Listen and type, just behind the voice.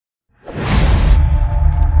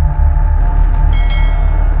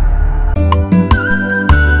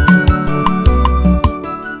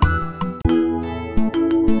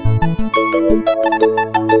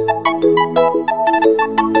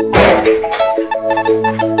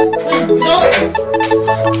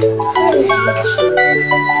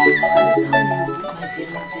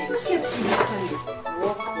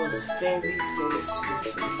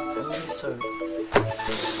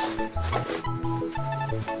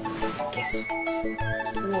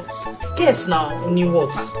What? Guess now, new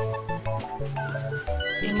what?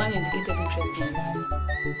 A man indicated interest in you.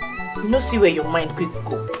 You know, see where your mind quick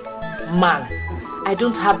go. Man, I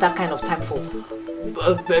don't have that kind of time for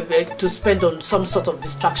to spend on some sort of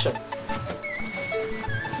distraction.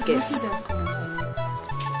 Guess.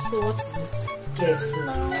 So what is it? Guess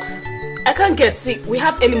now. I can't guess. See, we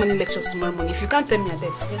have early morning lectures tomorrow morning. If you can't tell me, I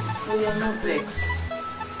beg. Oh, you're not vexed.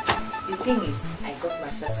 The thing is, I got my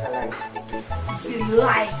first salary. It's a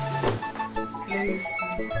lie. Let me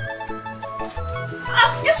see.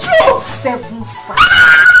 Ah, it's true.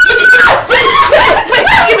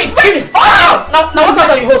 7,500. Wait, give me. Oh, now what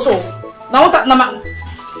are you also? Now what? Now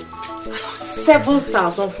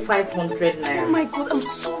 7,500 naira. Oh my God, I'm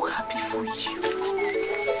so happy for you.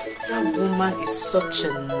 That woman is such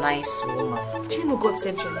a nice woman. Do you know God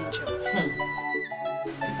sent you an angel?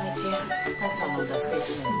 My dear, that's an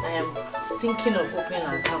understatement. I am thinking of opening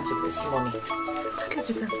an account with this money. At least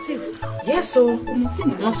you can save now. Yeah, so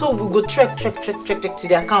we'll go trek to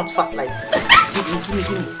the account fast like. Give me.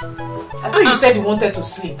 I thought you said you wanted to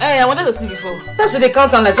sleep. Hey, I wanted to sleep before. That's what they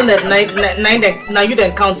count on like so that nine now you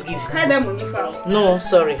then count give. Hi there, money found. No,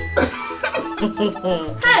 sorry.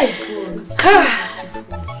 Hi, good.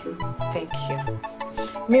 Thank you.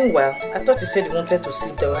 Meanwhile, I thought you said you wanted to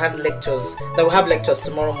sleep. That we have lectures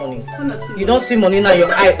tomorrow morning. You don't see money now,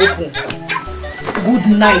 your eye open. Good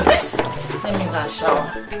night. Let me go and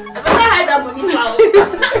shower. I better hide that money found.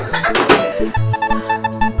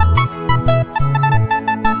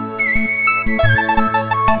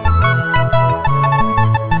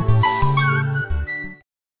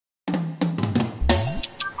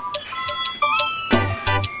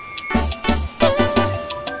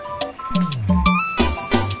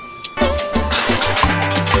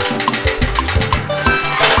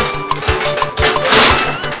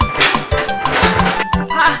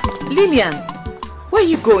 Lillian, where are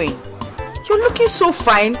you going? You're looking so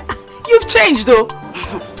fine. You've changed though.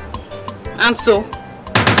 And so?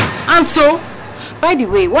 By the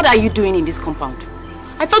way, what are you doing in this compound?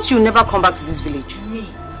 I thought you'd never come back to this village. Me?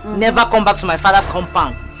 Never come back to my father's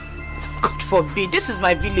compound. God forbid. This is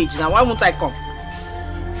my village now. Why won't I come?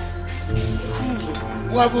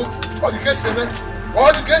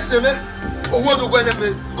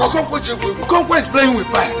 Conquest is playing with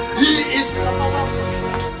fire. He is.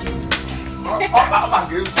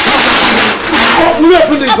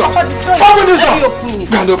 Open this up. Open this up.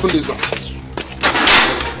 Can't open this up.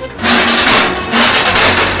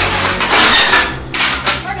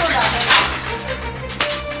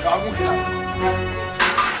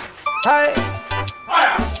 Hi.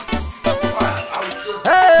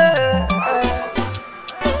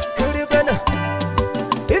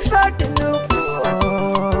 If I didn't know.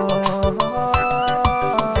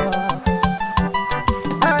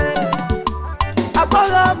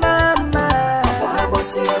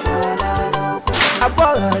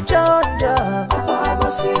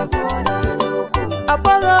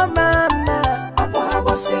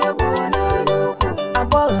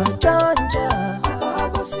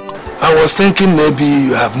 I was thinking maybe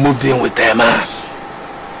you have moved in with Emma.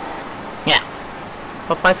 Yeah.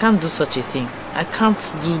 Papa, I can't do such a thing. I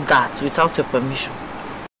can't do that without your permission.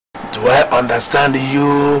 Do I understand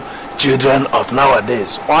you, children of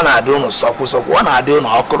nowadays? One are doing soku, one are doing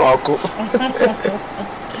oku.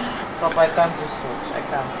 Papa, I can't do such. I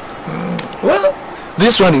can't. Well,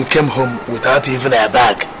 this one you came home without even a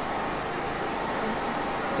bag.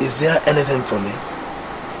 Is there anything for me?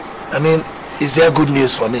 I mean, is there good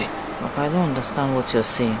news for me? Papa, I don't understand what you're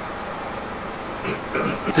saying.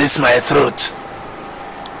 This my throat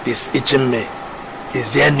is itching me.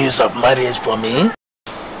 Is there news of marriage for me?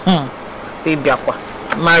 Baby,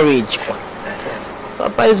 marriage.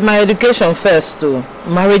 Papa, is my education first too.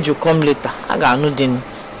 Marriage will come later. I got no din.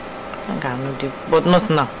 But not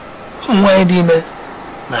now. Why do you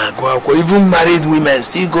even married women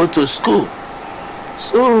still go to school?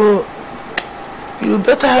 So you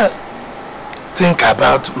better think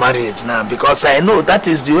about marriage now, because I know that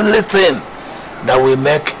is the only thing that will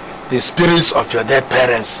make the spirits of your dead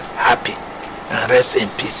parents happy and rest in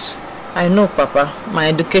peace. I know, Papa. My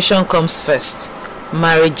education comes first.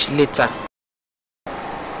 Marriage later.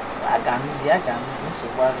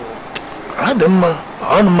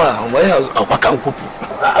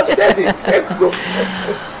 I've said it.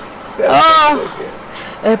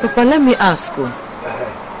 Papa, let me ask you.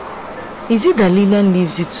 Is it that Lillian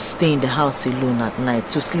leaves you to stay in the house alone at night,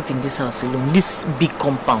 to sleep in this house alone, this big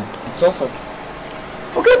compound? It's awesome.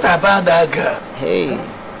 Forget about that girl. Hey.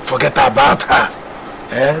 Forget about her.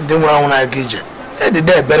 They did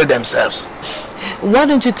they bury themselves? Why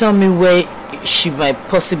don't you tell me where she might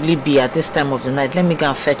possibly be at this time of the night. Let me go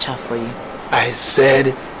and fetch her for you. I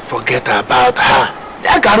said forget about her.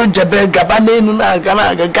 Not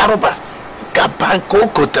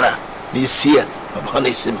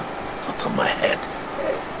on my head.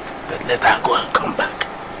 But let her go and come back.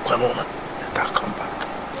 Come on, let her come back.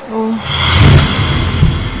 Oh.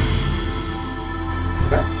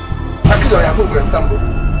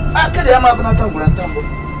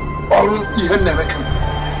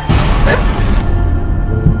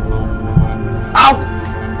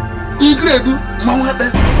 Igredu,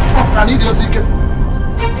 mawebe, optani diozike.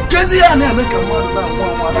 Kezi ya ne make mwa na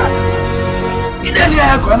mwa na. Ideni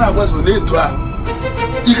ya ko na gwazo netu a.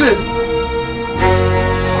 Igredu.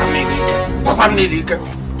 Kwamnidike.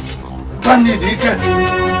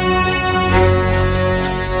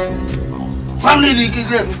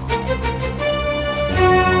 Igredu.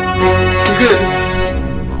 Igredu.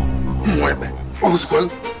 Mwebe. Oskwa.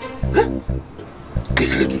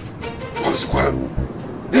 Igredu. Oskwa.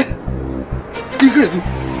 Igredu.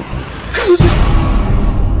 Kazi.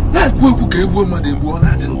 Na gbo ka egbo mmadụ egbo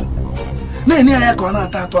na adị ndụ. Na eni anya ka ọ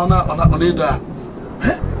na-ata atọ ọ edo a.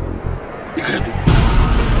 Igredu.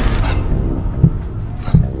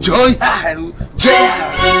 Joy,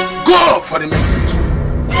 go for the message.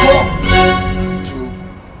 Go to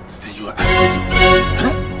the thing you are asked to do.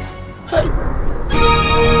 Hey.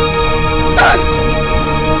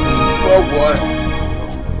 Oh boy.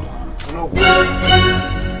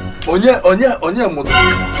 Onye moto.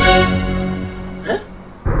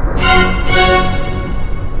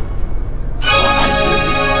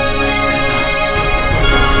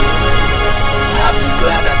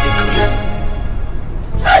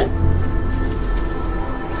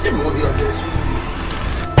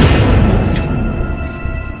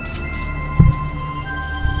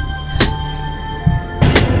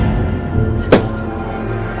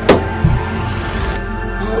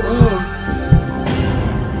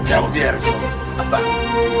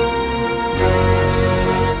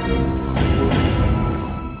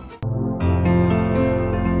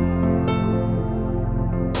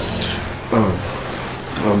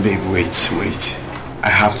 Babe, wait. I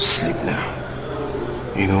have to sleep now.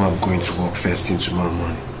 You know I'm going to work first thing tomorrow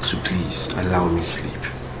morning. So please, allow me sleep.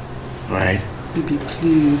 Right? Baby,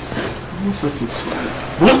 please. I'm not satisfied.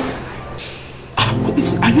 What?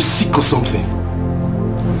 Are you sick or something?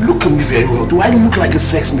 Look at me very well. Do I look like a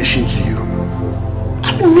sex machine to you?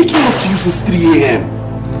 I've been making love to you since 3 a.m.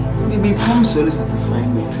 Baby, promise to always satisfy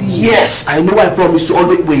me, please. Yes, I know I promised to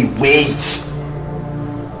always... Wait.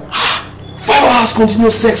 5 hours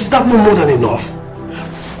continuous sex, is that no more than enough?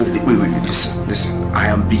 Wait, listen. I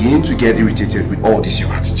am beginning to get irritated with all this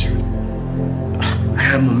your attitude.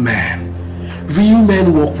 I am a man. Real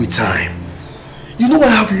men walk with time. You know I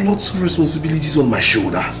have lots of responsibilities on my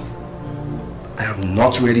shoulders. I am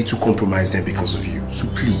not ready to compromise them because of you. So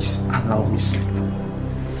please, allow me sleep.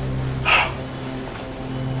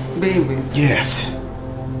 Baby. Yes.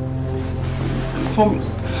 Promise.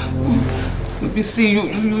 Baby, see, you,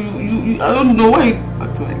 I don't know why you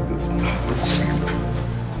acting like this. Sleep.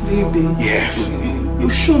 Baby. Yes. You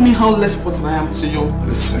show me how less important I am to you.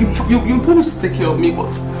 Listen. You promised to take care of me,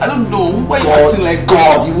 but I don't know why you acting like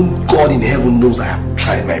this. Even God in heaven knows I have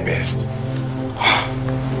tried my best.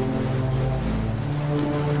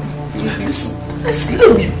 Listen,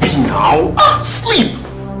 let me be now. Sleep.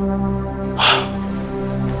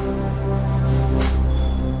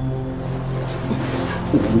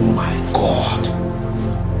 Oh my God.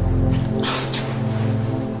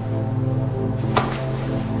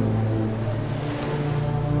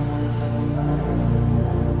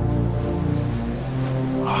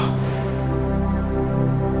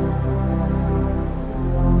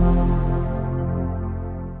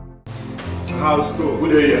 So how's school?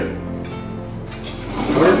 Good day here.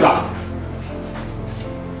 Where's that?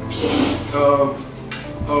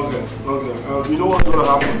 Okay. You know what's gonna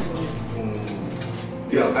happen?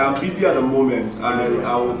 Yes, I am busy at the moment.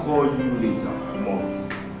 I will call you later.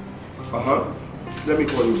 Let me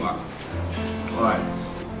call you back. Alright.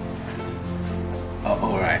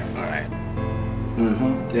 Alright.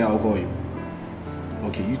 Yeah, I'll call you.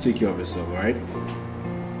 Okay, you take care of yourself, alright?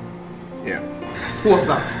 Yeah. Who was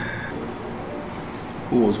that?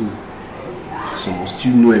 Who was who? So must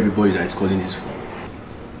you know everybody that is calling this phone?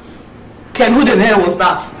 Ken, who the hell was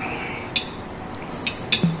that?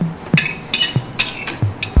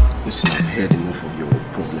 Listen, I've heard enough of your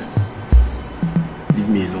problem. Leave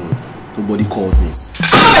me alone. Nobody called me.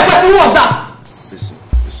 Who was that? Listen.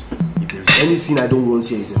 If there is anything I don't want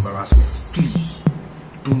here is embarrassment. Please,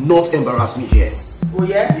 do not embarrass me here. Oh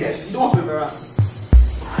yeah? Yes. You don't want to be embarrassed.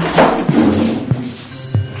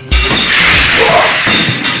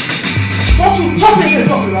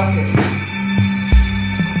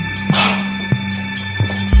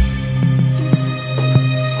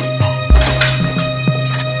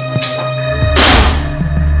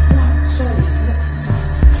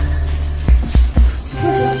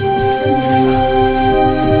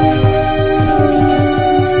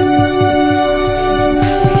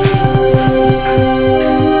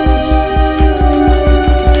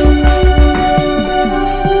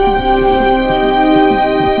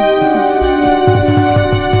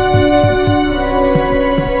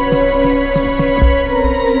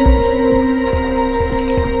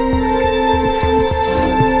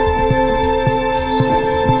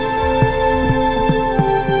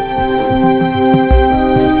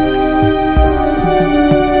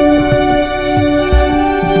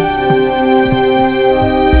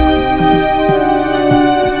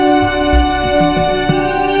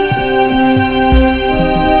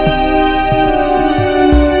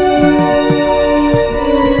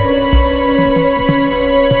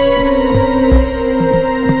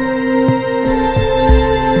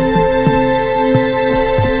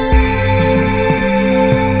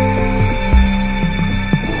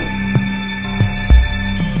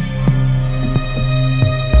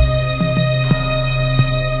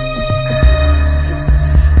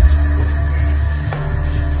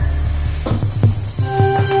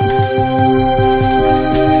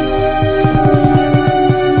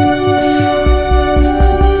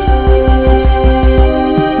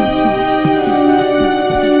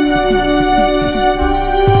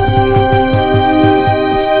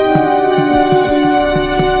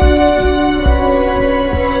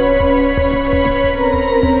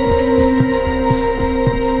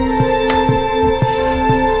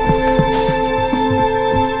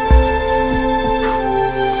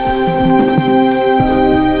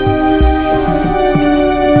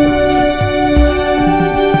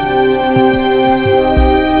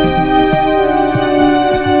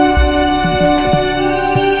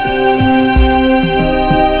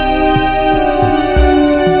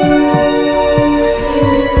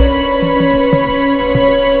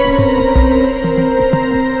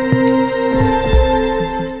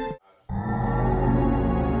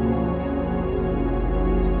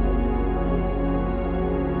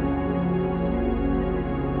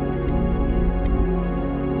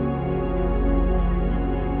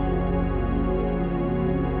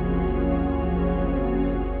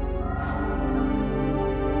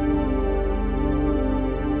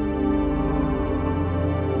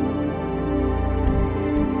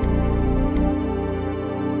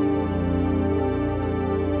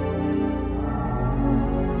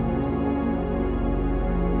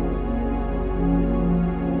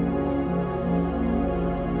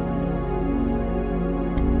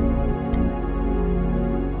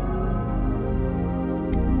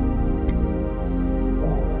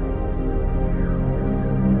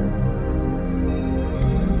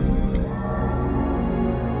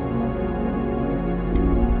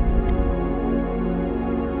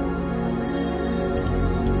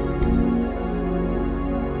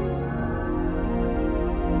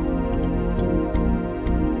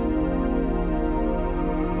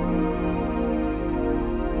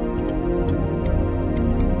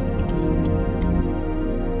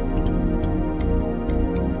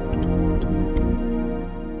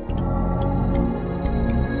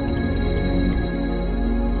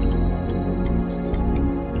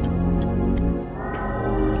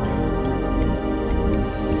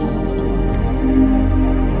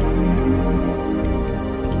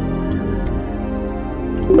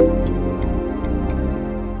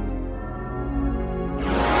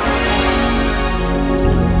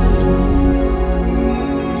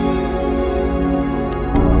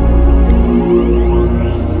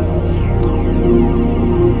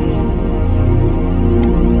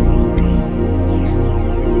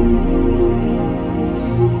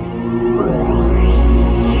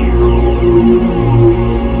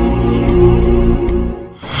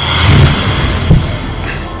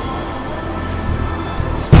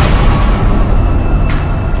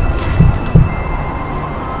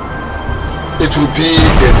 It will be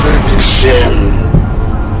a very big shame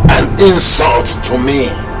and insult to me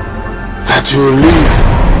that you live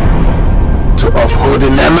to uphold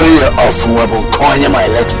the memory of Wabukonya, my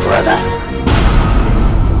late brother.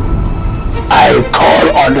 I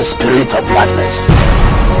call on the spirit of madness.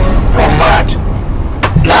 Run mad.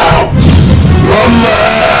 Now, run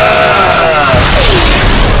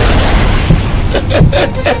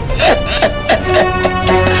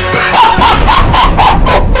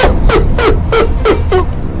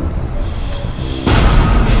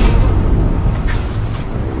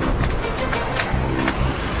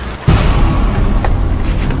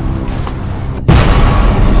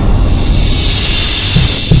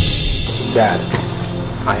Dad,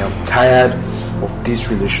 I am tired of this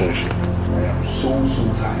relationship. I am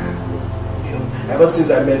so tired. You know, ever since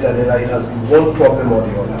I met Daniela, it has been one problem or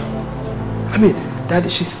the other. I mean, Daddy,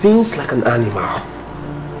 she thinks like an animal.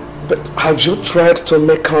 But have you tried to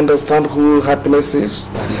make her understand who happiness is?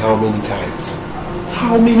 Daddy, how many times?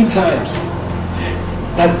 How many times?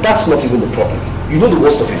 That's not even the problem. You know the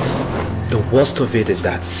worst of it? The worst of it is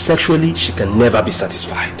that sexually she can never be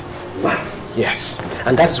satisfied. What? Yes,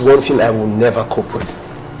 and that's one thing I will never cope with.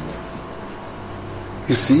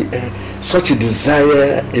 You see, such a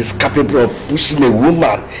desire is capable of pushing a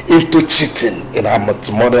woman into cheating in her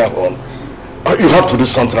mother home. You have to do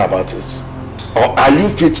something about it. Or are you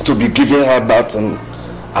fit to be giving her that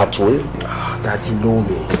at will? Dad, you know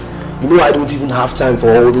me. You know I don't even have time for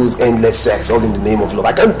all those endless sex, all in the name of love.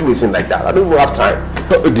 I can't do anything like that. I don't even have time.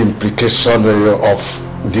 The implication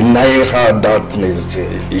of denying her that is the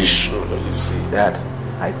issue. You see, Dad,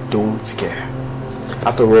 I don't care.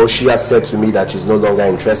 After all, she has said to me that she's no longer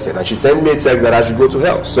interested, and she sent me a text that I should go to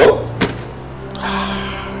hell. So,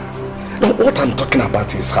 now what I'm talking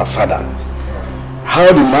about is her father. How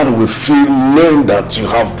the man will feel knowing that you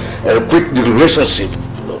have quit the relationship.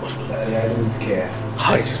 I don't care.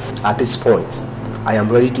 Hi. At this point, I am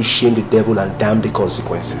ready to shame the devil and damn the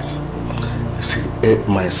consequences. You see,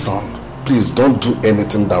 my son, please don't do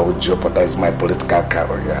anything that would jeopardize my political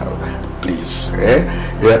career. Please,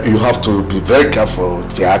 Yeah, you have to be very careful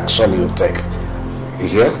with the action you take. You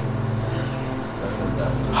hear?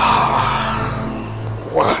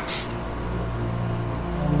 What?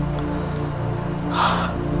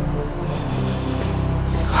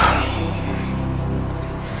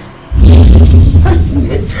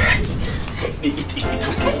 It's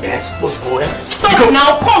okay, man. What's going on? Stop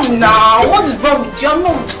now, come now. What is wrong with you? I'm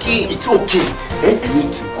not okay. It's okay. I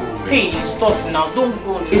need to go. Hey, stop now. Don't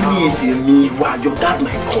go now. Your dad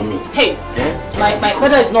might call me. Hey, my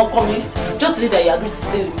father is not coming. Just today that you agreed to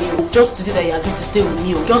stay with me. Just today that you agreed to stay with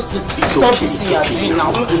me. Just to stop this thing you are doing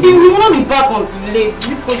now. You will not be back until late.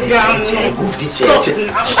 Because you are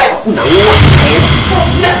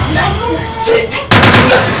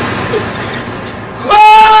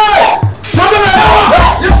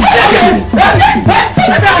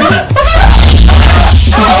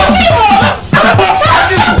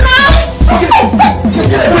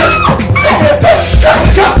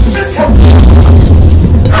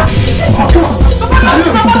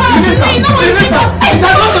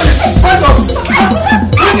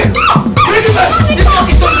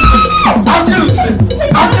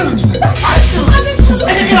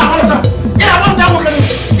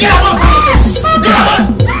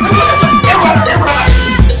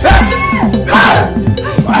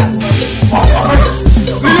What?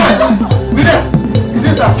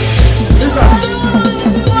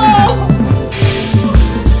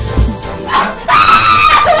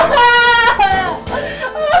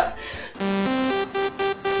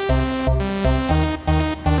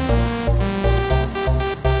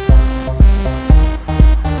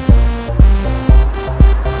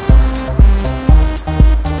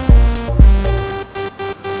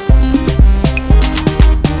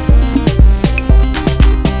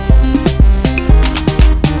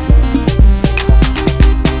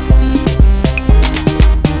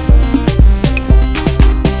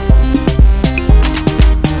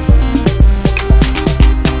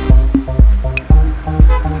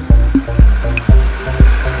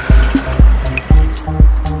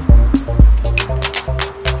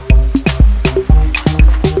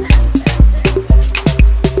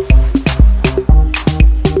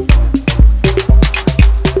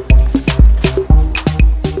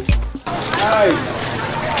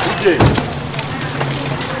 Okay.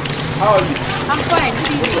 How are you? I'm fine.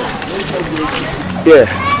 Yeah.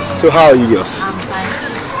 So how are you girls? I'm fine.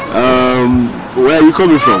 Where are you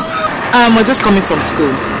coming from? We're just coming from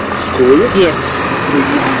school. School? Yes. So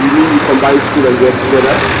you mean you combine school and work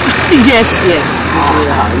together? Yes.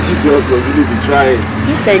 You girls will really be trying.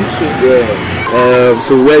 Thank you. Yeah.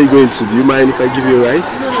 So where are you going to? Do you mind if I give you a ride?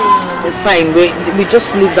 Fine. We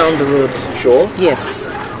just live down the road. Sure? Yes.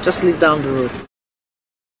 Just live down the road.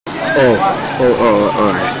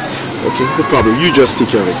 Alright. Okay, no problem. You just take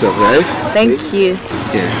care of yourself, right? Thank you.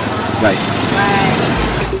 Yeah. Bye. Bye.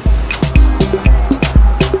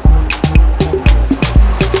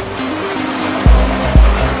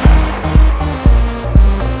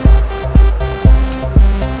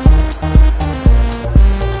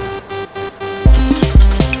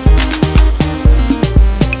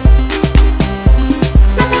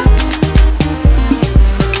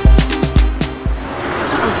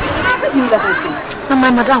 My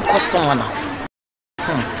madam customer now.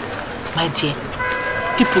 My dear,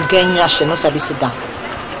 people getting yash no sabi sit down.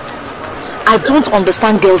 I don't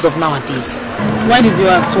understand girls of nowadays. Why did you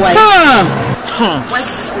ask? Why? Why did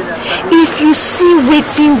you say that? If you see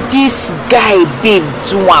waiting this guy, babe,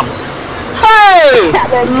 do am. Hey,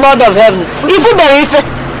 Lord of heaven. If you bury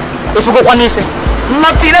if you go on if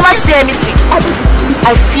nothing, never say anything. I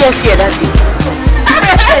fear that day.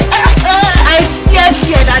 I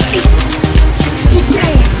fear that day.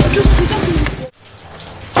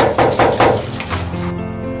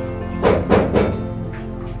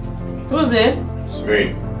 Who's it? It's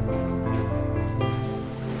me.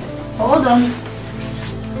 Hold on.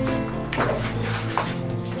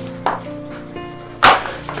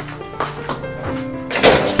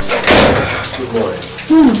 Good morning.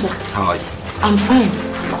 Sir. How are you? I'm fine.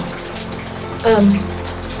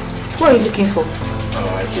 What are you looking for?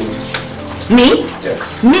 I came with Me? you.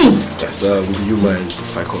 Yes. Me? Yes, do you mind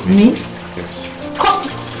if I come in? Me? Yes. Come.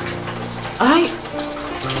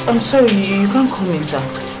 I'm sorry, you can't come in, sir.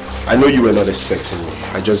 I know you were not expecting me.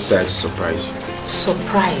 I just decided to surprise you.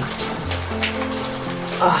 Surprise.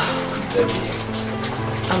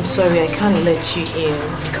 I'm sorry, I can't let you in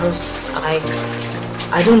because I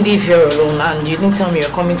don't live here alone and you didn't tell me you're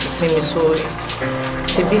coming to see me, so it's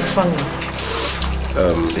a bit funny.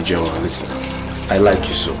 Chioma, listen. I like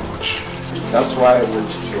you so much. That's why I went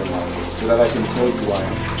to Chioma, so that I can tell you why.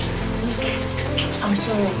 I'm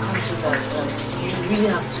sorry, I can't do that, sir. You really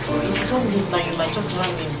have to go. If you don't leave now, you might just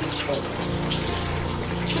land in big trouble.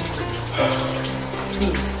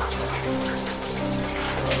 Please.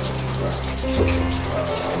 It's okay.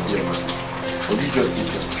 Yeah. But you just take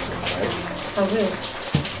care of yourself, right? I will.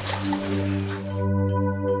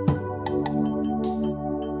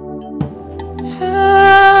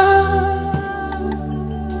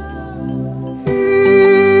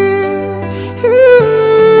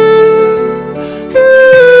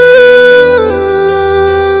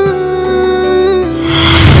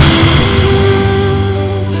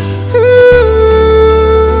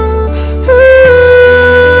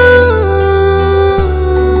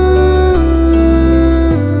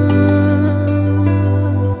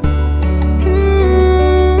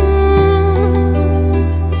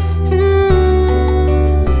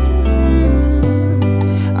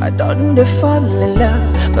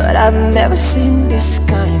 I've never seen this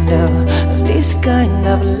kind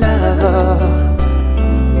of love.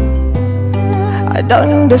 I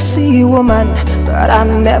don't see woman, but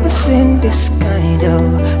I've never seen this kind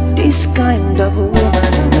of woman.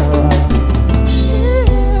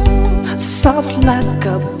 Soft like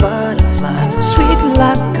a butterfly, sweet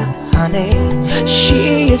like a honey.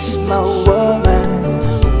 She is my woman.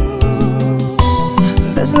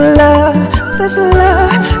 This love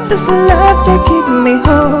to keep me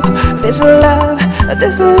hope. This love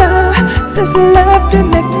to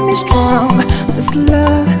make me strong. This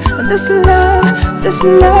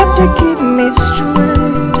love to keep me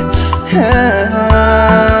straight.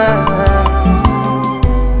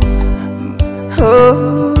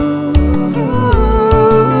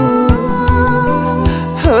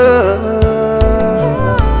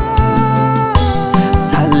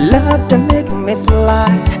 I love to make me fly.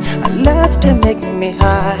 I love to make me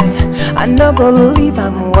high. I never believe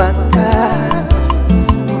I'm welcome.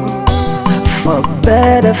 For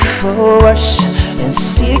better, for worse, in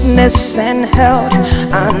sickness and health,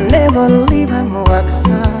 I never leave I'm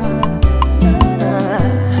welcome.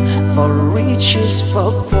 For riches,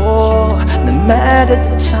 for poor, no matter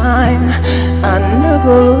the time, I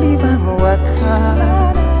never leave I'm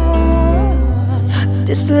welcome.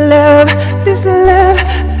 This love is so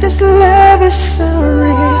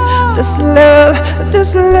real. This love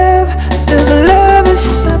is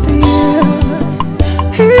so beautiful.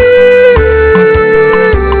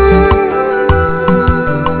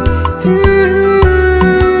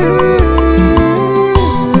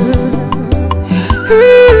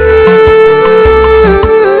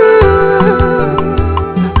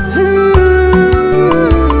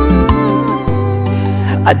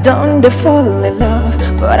 I don't fall in love,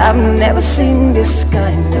 but I've never seen this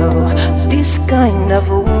kind of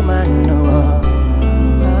woman, no.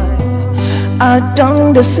 I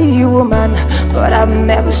don't see you, woman, but I've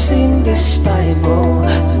never seen this type of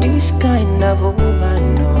kind of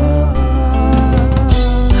woman, no.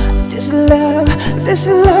 This love is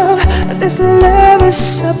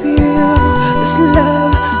so pure.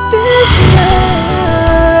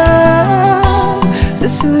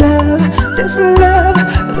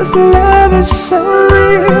 This love is so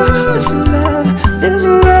real. This love.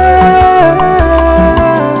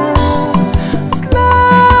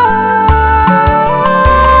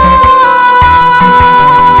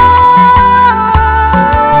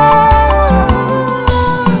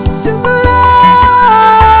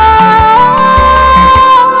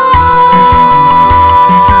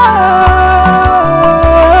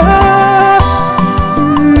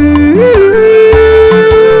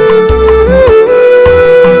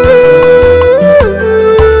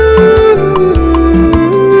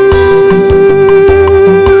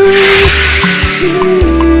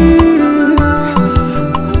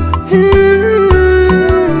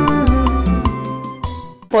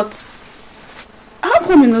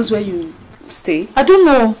 Where you stay? I don't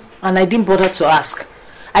know, and I didn't bother to ask.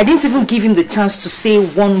 I didn't even give him the chance to say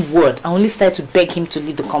one word. I only started to beg him to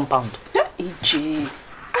leave the compound. EJ,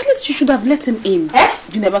 at least you should have let him in.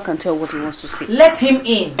 You never can tell what he wants to say. Let him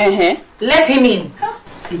in. Let him in.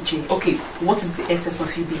 EJ, okay, what is the essence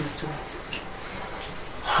of you being student?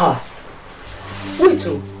 Wait,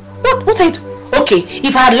 what are you okay,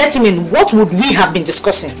 if I had let him in, what would we have been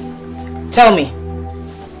discussing? Tell me.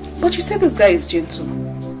 But you said this guy is gentle.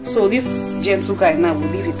 So this gentle guy now will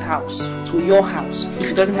leave his house to your house if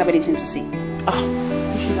he doesn't have anything to say. You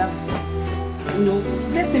should have,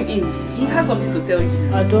 let him in. He has something to tell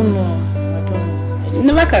you. I don't know. You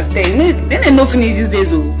never can tell. Then ain't no finish these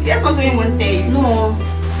days. You just want to him one day. No.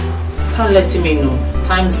 Can't let him in. No.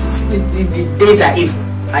 Times the days are evil.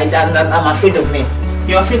 I'm afraid of men.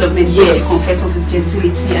 You're afraid of men? Yes. You confess of his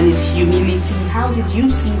gentility and his humility. How did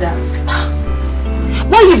you see that?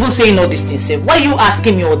 Why are you even saying all these things, Why are you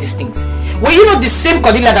asking me all these things? Were you not the same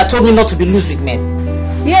Cordelia that told me not to be loose with men?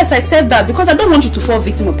 Yes, I said that because I don't want you to fall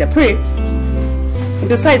victim of their prey.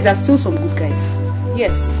 Besides, there are still some good guys.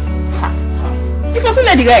 Yes. If I still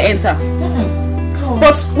let the guy enter.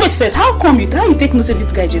 But wait first, how you take notice of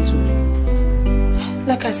this guy gentle?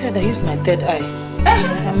 Like I said, I used my third eye.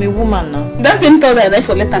 I'm a woman now. That's the same third eye that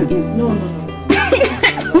for let them in. No.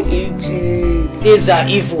 These are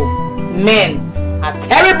evil. Men are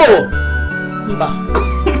terrible.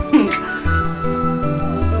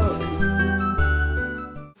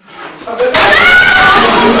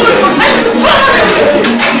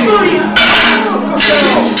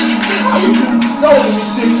 That was a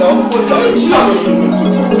mistake now.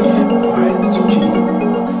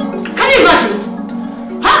 Can you imagine?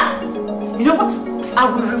 You know what? I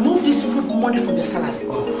will remove this food money from your salary.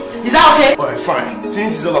 Is that okay? Alright, fine.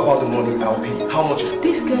 Since it's all about the money, I'll pay. How much is it?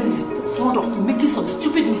 This girl is fond of making some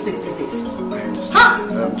stupid mistakes these days. I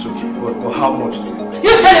understand. It's okay. But how much is it?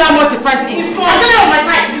 You tell me how much the price is. I tell you on my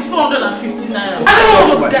side. It's 450 naira. I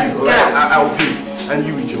don't want to get out. I'll pay. And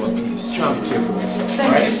you, Chioma, please try and be careful of yourself.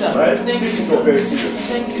 Thank you, sir. Right? Thank you, Take sir. it very serious.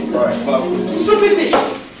 Thank you, sir. Alright, stupid fish.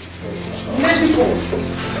 Let me go.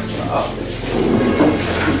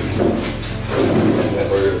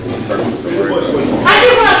 I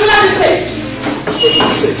didn't want to kill this face.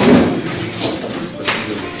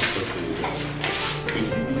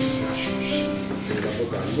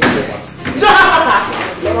 You don't have to pass.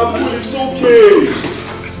 It's okay.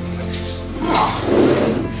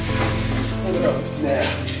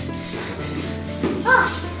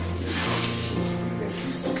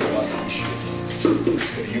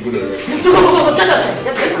 You gonna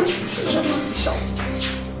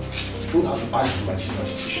don't have to add it to my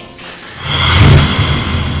decision.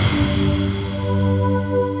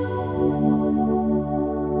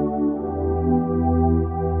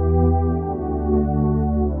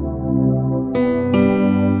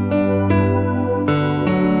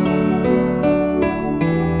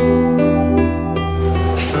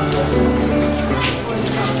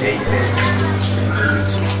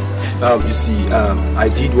 You see, I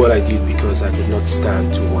did what I did because I could not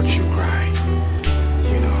stand to watch you cry.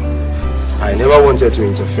 You know, I never wanted to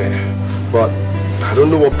interfere, but I don't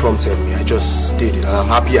know what prompted me. I just did it, and I'm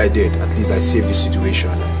happy I did. At least I saved the situation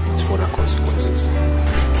and its further consequences.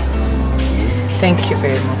 Thank you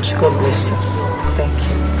very much. God bless you. Thank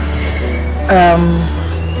you.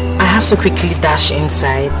 I have to quickly dash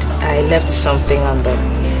inside. I left something on the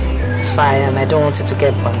fire and I don't want it to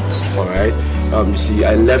get burnt. Alright. You see,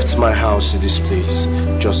 I left my house to this place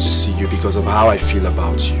just to see you because of how I feel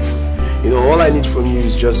about you. You know, all I need from you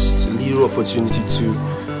is just a little opportunity to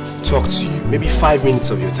talk to you. Maybe 5 minutes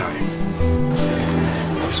of your time.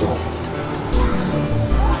 That's all.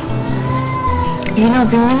 You know, I've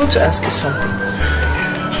been wanting to ask you something.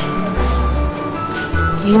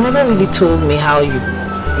 You never really told me how you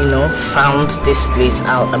found this place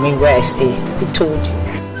out. I mean, where I stay. Who told you?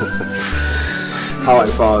 How I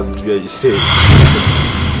found where you stay.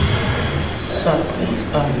 So, please,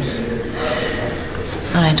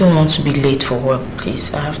 I don't want to be late for work,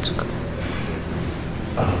 please. I have to go.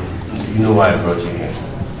 You know why I brought you here?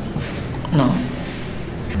 No.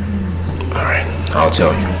 Alright, I'll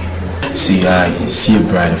tell you. See, I see a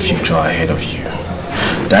brighter future ahead of you.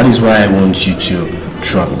 That is why I want you to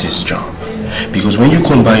drop this job. Because when you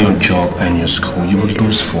combine your job and your school, you will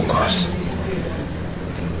lose focus.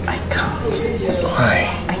 I can't. Why?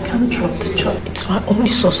 I can't drop the job. It's my only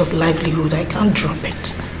source of livelihood. I can't drop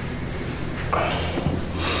it.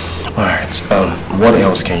 Alright, what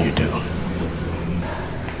else can you do?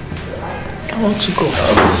 I want to go.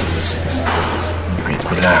 Listen. Wait,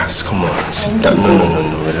 relax, come on. Sit down. No,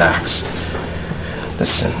 relax.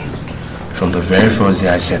 Listen, from the very first day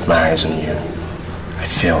I set my eyes on you, I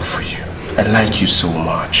fell for you. I like you so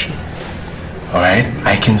much. Alright?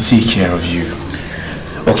 I can take care of you.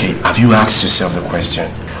 Okay, have you asked yourself the question,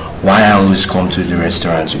 why I always come to the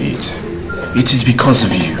restaurant to eat? It is because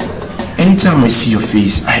of you. Anytime I see your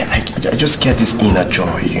face, I just get this inner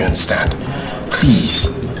joy, you understand? Please,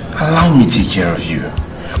 allow me to take care of you.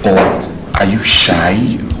 Or are you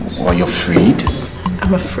shy? Or you're afraid?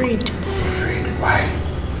 I'm afraid. Afraid? Why?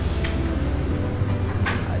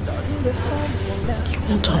 You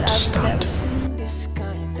won't understand.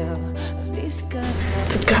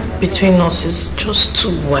 The gap between us is just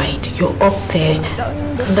too wide. You're up there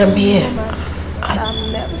and I'm here. I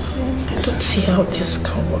don't see how this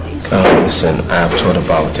can work. Listen, I have thought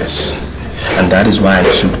about this. And that is why I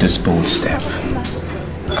took this bold step.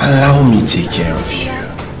 Allow me to take care of you.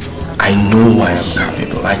 I know I am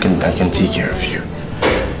capable. I can take care of you.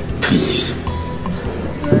 Please.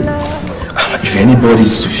 If anybody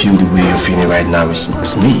is to feel the way you're feeling right now,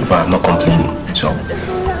 it's me, but I'm not complaining. So,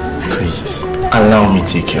 please, allow me to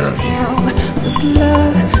take care of you. This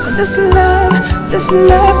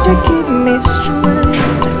love to give me strength.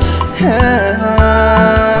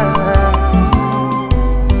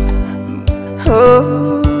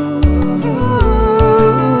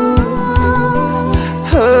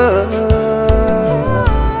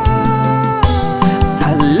 I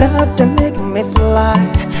love to make me fly.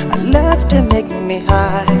 I love to make me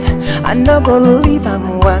high. I never believe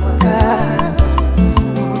I'm waka.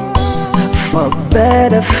 For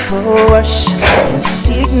better, for worse, in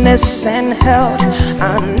sickness and health,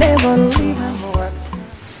 I never leave I'm waka.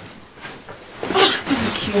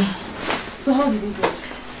 Thank you. So how did it go?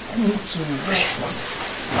 I need to rest.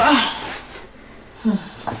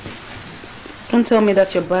 Don't tell me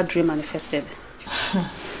that your bad dream manifested.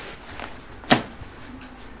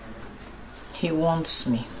 He wants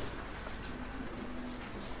me.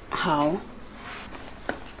 How?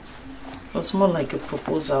 It was more like a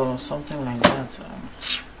proposal or something like that.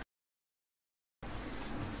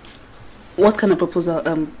 What kind of proposal?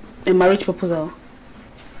 A marriage proposal?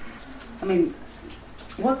 I mean,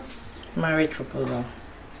 what's... Marriage proposal.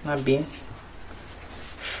 Not beans.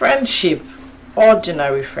 Friendship.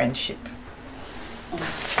 Ordinary friendship.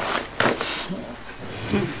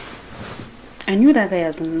 I knew that guy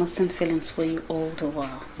has been nursing feelings for you all the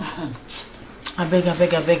while. I beg,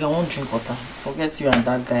 I won't drink water. Forget you and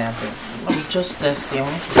that guy, I beg. I'm just thirsty, I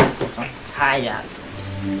want to drink water. I'm tired.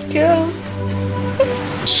 Girl.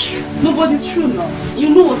 No, but it's true now. You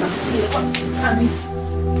know what I'm talking about. I mean,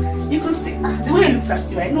 you can see the way he looks at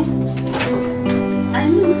you, I know. I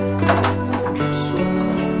know. I'm so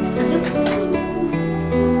tired.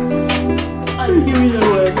 Give me the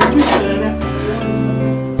word.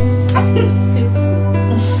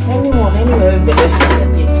 Anyway, better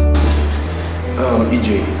forget it. EJ,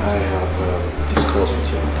 I have discussed with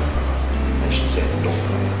her and she said no.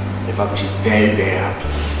 In fact, she's very, very happy.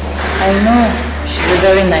 I know. She's a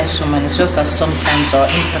very nice woman. It's just that sometimes our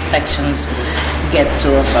imperfections get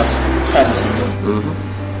to us as persons.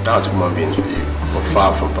 That's human beings for you. We're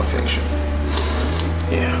far from perfection.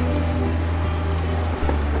 Yeah.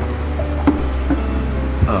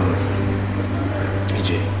 EJ.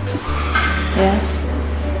 Yes?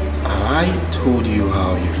 I told you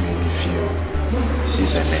how you've made me feel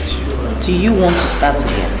since I met you. Do you want to start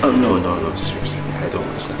again? Oh, no, seriously. I don't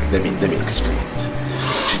want to start. Let me explain it.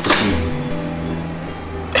 You see,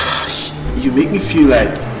 you make me feel like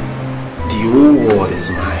the whole world is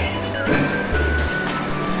mine.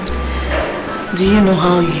 Do you know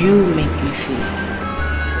how you make me feel?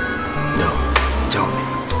 No, tell me.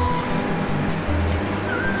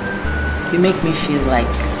 You make me feel like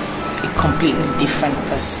a completely different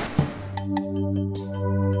person.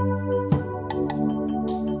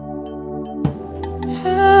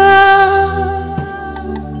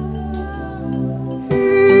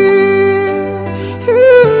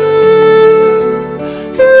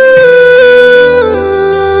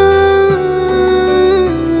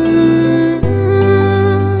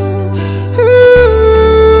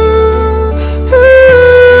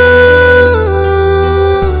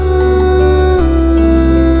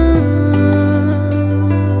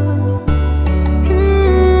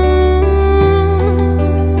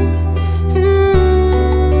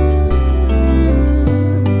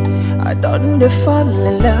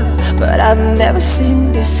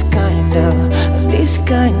 Seen this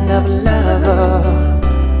kind of love.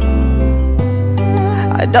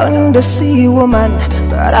 I don't see woman,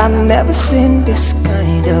 but I've never seen this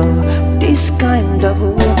kind of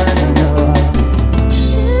woman.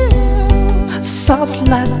 Soft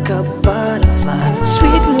like a butterfly,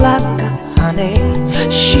 sweet like a honey.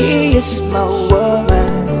 She is my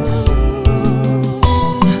woman.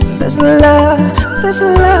 This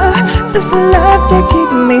love that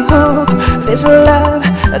give me hope. This love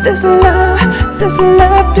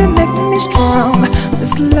that make me strong.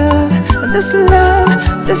 This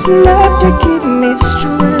love that give me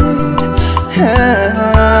strength.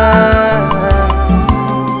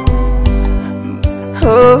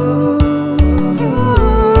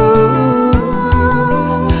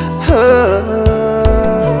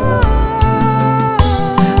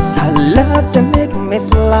 I love to make me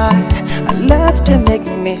fly. I love to make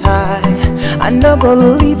me high. I no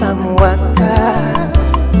believe I'm waka.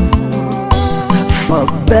 For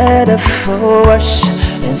better, for worse,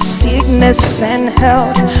 in sickness and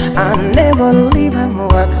health, I never leave I'm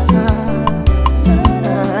waka.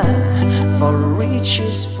 For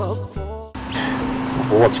riches, for poor.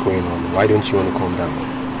 What's going on? Why don't you want to calm down?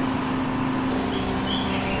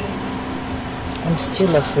 I'm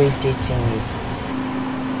still afraid dating you.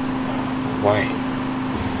 Why?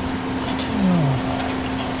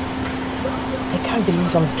 I can't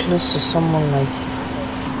believe I'm close to someone like you.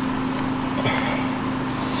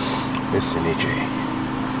 Listen, AJ,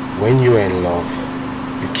 when you are in love,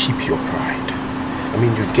 you keep your pride. I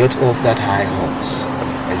mean, you get off that high horse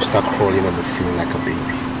and you start crawling on the floor like a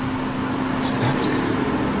baby. So that's it.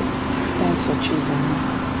 Thanks for choosing me.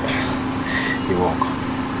 You're welcome.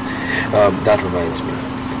 That reminds me,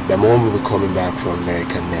 my mom will be coming back from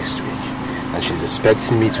America next week, and she's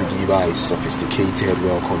expecting me to give her a sophisticated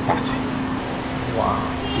welcome party. Wow.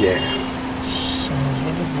 Yeah. She must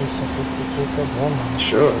really be a sophisticated woman.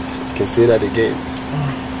 Sure, you can say that again.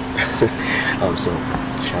 So,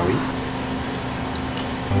 shall we?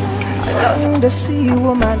 I don't see a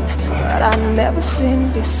woman, but I've never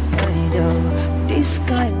seen this kind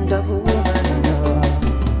of woman.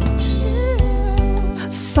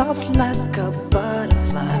 Soft like a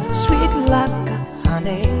butterfly, sweet like a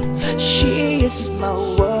honey. She is my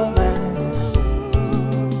woman.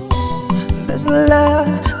 This love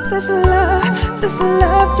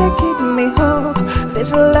that give me hope.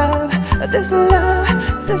 This love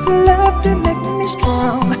that make me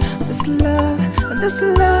strong. This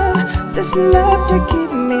love that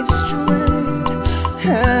give me strength.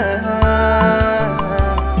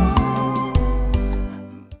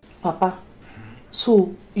 Papa,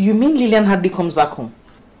 so you mean Lillian hardly comes back home?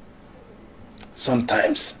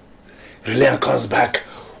 Sometimes Lillian comes back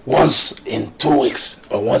once in 2 weeks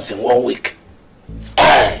or once in 1 week.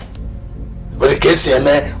 Aye. But the case here,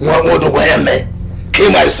 one more to where me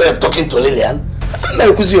came myself talking to Lillian.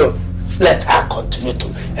 Let her continue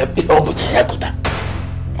to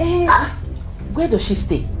where does she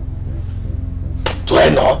stay? Do I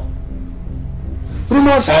know?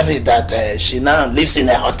 Rumors have it that she now lives in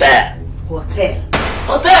a hotel. Hotel?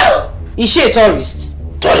 Hotel! Is she a tourist?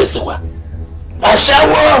 Tourist what?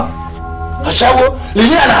 Ashawo!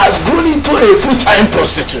 Lillian has grown into a full-time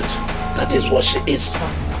prostitute. That is what she is.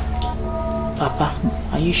 Papa,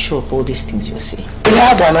 are you sure of all these things you say?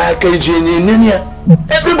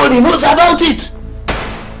 Everybody knows about it.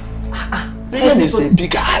 Lillian is a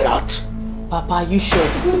big harlot. Papa, are you sure?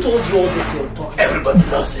 Who told you all this you're talking? Everybody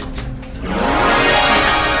knows it.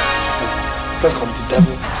 Talk of the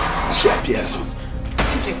devil, she appears.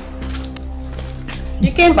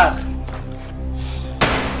 You came back.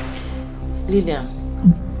 Lillian,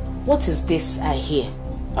 what is this I hear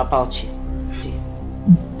about you?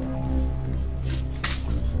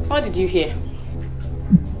 What did you hear?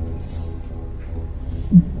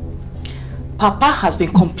 Papa has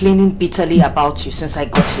been complaining bitterly about you since I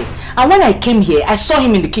got here. And when I came here, I saw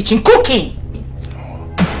him in the kitchen cooking.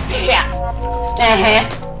 Yeah.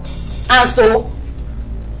 And so,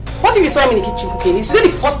 what if you saw him in the kitchen cooking? It's not the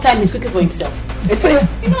first time he's cooking for himself. He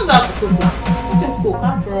knows how to cook.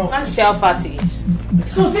 After all, can't see how fat he is.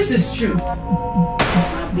 So this is true.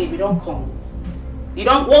 My baby, don't come. You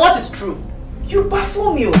don't. Well, what is true? You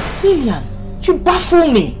baffle me, Lillian. You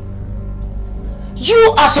baffle me.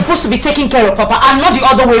 You are supposed to be taking care of Papa and not the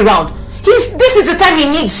other way around. This is the time he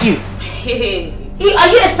needs you. Are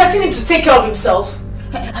you expecting him to take care of himself?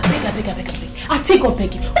 I beg. I take on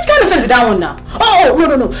begging. What kind of sense with that one now? Oh,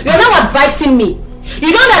 no. You're now advising me.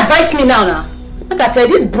 You don't advise me now. Look at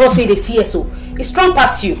this bros with the CSO. He's strong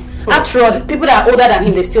past you. After all, the people that are older than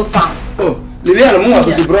him, they still farm. Oh, Lilian, who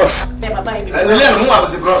was the bros? Lilian, who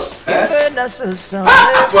was the bros?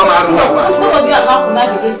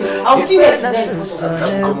 I'll see where the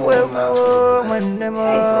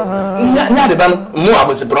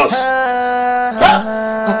bros.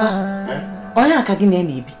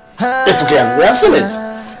 If we have seen it.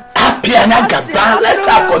 Let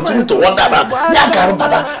her continue to wonder about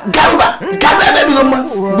Garba,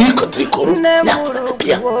 we could take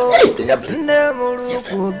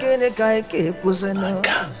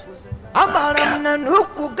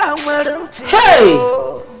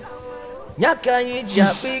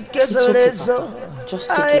just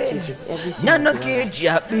take it easy.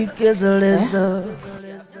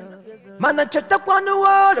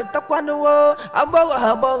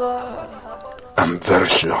 I'm very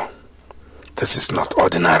sure this is not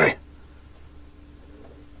ordinary.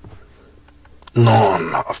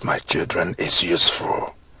 None of my children is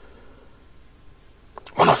useful.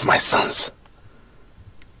 One of my sons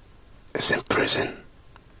is in prison,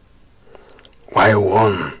 while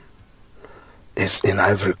one is in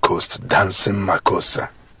Ivory Coast dancing Makossa.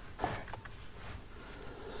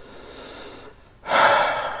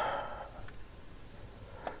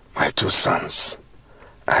 My two sons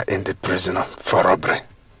are in the prison for robbery.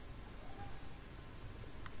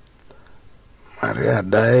 Maria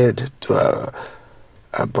died to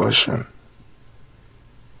abortion.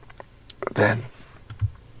 Then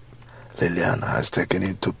Lilian has taken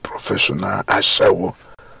into professional ashawo,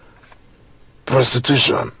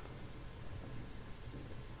 prostitution.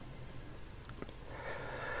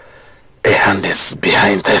 A hand is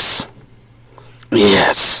behind this.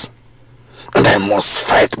 Yes. And I must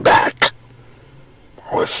fight back.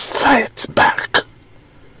 We'll fight back.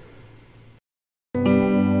 I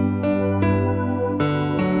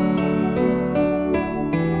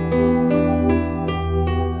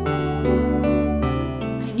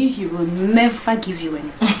knew he will never give you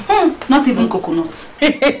anything. Not even coconut.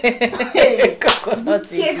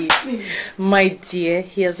 Coconut indeed. My dear,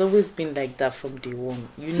 he has always been like that from day one.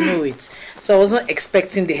 You know it. So I wasn't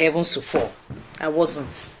expecting the heavens to fall. I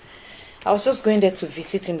wasn't. I was just going there to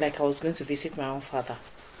visit him like I was going to visit my own father.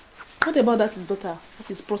 What about that his daughter? That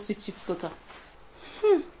his prostitute's daughter?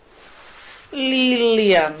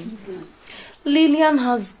 Lillian. Lillian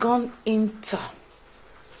has gone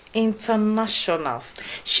international.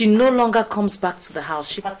 She no longer comes back to the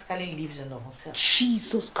house. She practically lives in the hotel.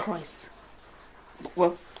 Jesus Christ.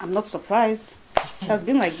 Well, I'm not surprised. She has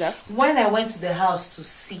been like that. When I went to the house to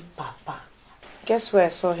see Papa, guess where I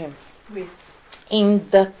saw him? Where? In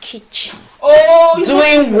the kitchen. Oh,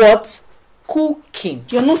 doing what? Cooking.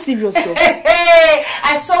 You're not serious, though.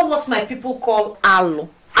 I saw what my people call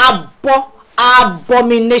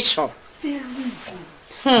abomination. Very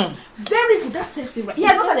good. Very good. That's safety, right? He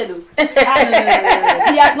has not had it, though.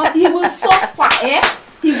 He has not. He will suffer,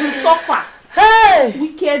 He will suffer. Hey!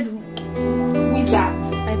 Wicked wizard.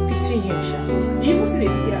 I pity him, Sha. You even see the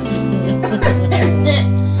video.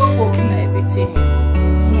 I pity him.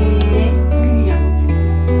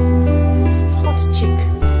 Hot chick.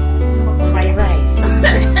 Fried rice.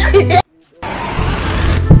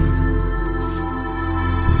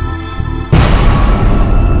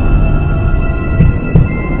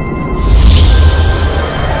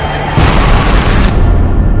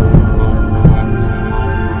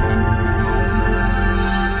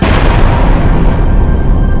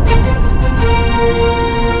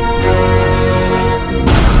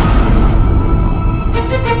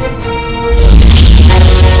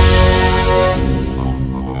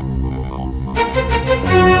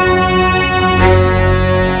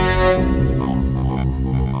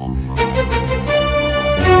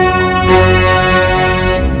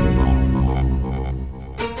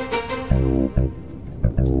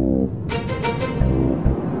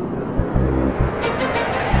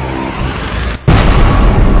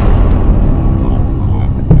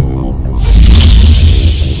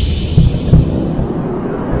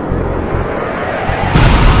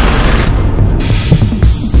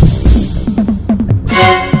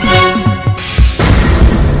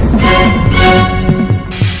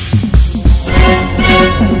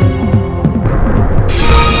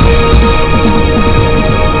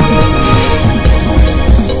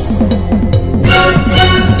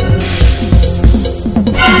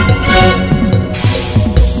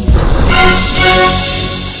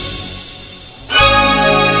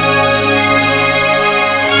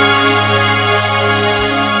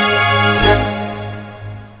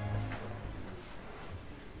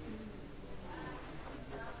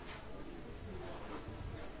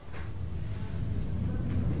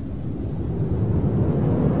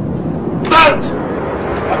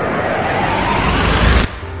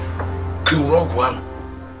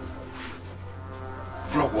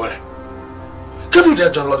 dia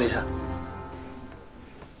John Lodi ha.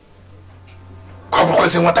 Ko bu ko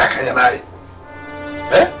se won ta kan ya mari.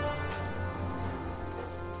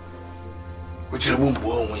 O jire bu mbo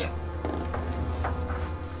ohun ya.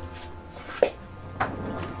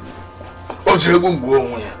 O jire bu mbo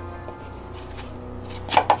ohun ya.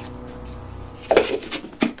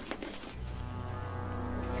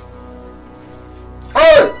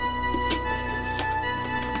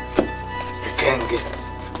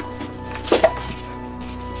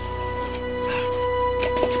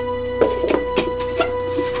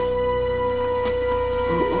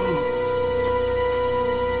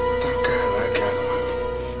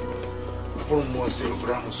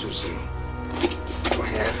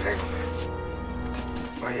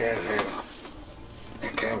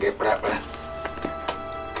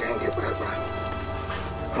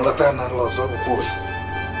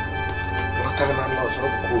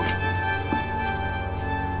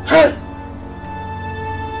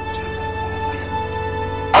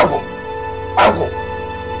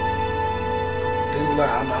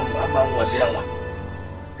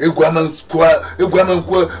 Egwaman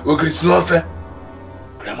kwa ogris nofe.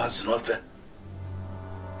 Grandma's nofe.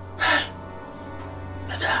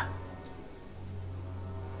 Nada.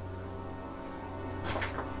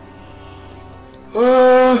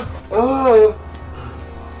 Oh.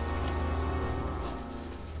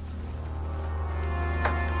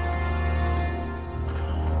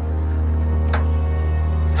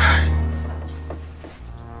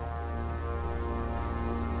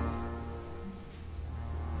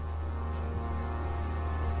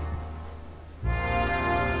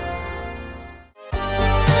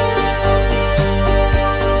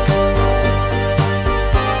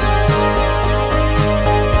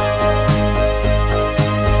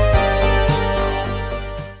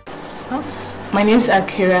 My name is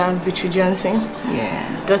Akira Vichy Johnson,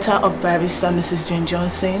 daughter of barrister Mrs. Jane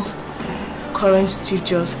Johnson, current Chief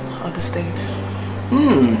Judge of the state.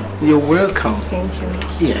 You're welcome. Thank you.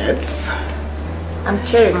 Yes. I'm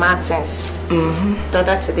Cherry Martins,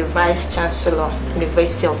 daughter to the Vice Chancellor,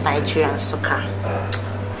 University of Nigeria, Nsukka.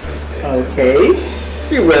 Okay.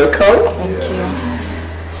 You're welcome. Thank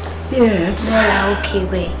you. Yes. Nola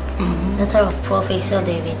Okewe, daughter of Professor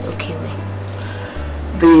David Okewe.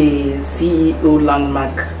 The CEO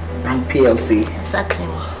Landmark Bank PLC. Exactly.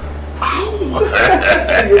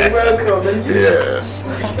 You're welcome. Yes.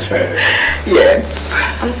 Thank you. Yes.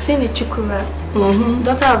 I'm Cindy Chukwuka,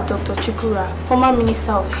 daughter of Dr. Chukwuka, former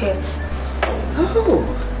Minister of Health. Oh,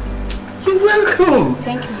 you're welcome.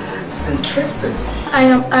 Thank you. It's interesting. I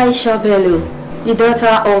am Aisha Bello, the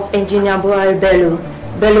daughter of Engineer Buhari Bello,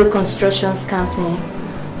 Bello Constructions Company.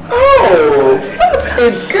 Oh,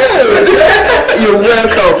 it's good. You're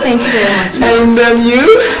welcome. Thank you very much. And you?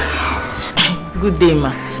 Good day,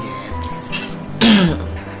 ma.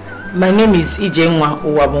 My name is Ijenwa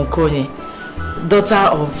Owabunkonye, daughter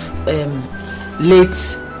of late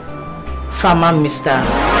farmer Mr.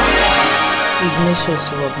 Ignatius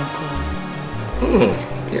Owabunkonye.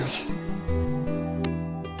 Yes.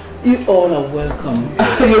 You all are welcome.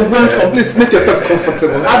 You're welcome. Please make yourself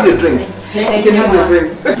comfortable. Have your drink. You can have your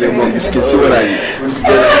drink. Yeah, mom, this can see what I eat.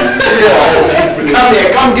 Come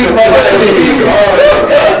here, come give me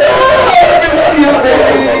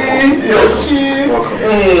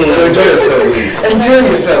So enjoy yourself, please. Enjoy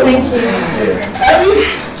yourself. Thank you.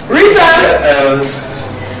 Rita!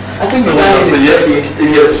 I think so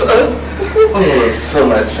yes. Oh, so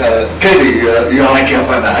much. Katie, you are like your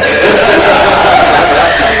father.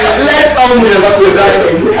 Let's all move.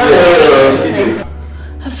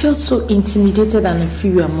 I felt so intimidated and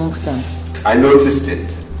inferior amongst them. I noticed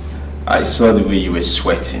it. I saw the way you were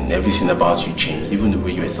sweating. Everything about you changed. Even the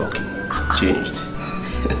way you were talking changed.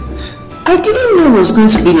 I didn't know it was going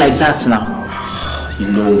to be like that now. You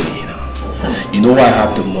know me now. You know I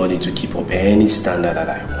have the money to keep up any standard that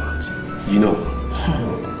I want. You know.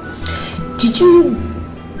 Did you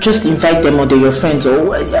just invite them or they're your friends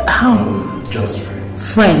or how? Just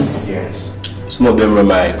friends. Friends? Yes. Some of them were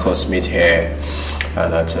my classmates here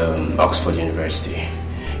and at Oxford University.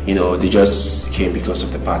 You know, they just came because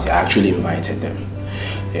of the party. I actually invited them.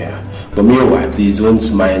 Yeah. But meanwhile, please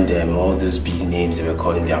don't mind them, all those big names they were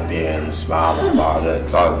calling their parents, blah, blah, blah.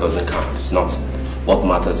 That doesn't count. It's not. What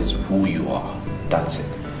matters is who you are. That's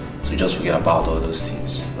it. So just forget about all those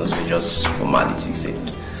things. Those were just formalities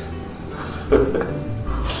saved.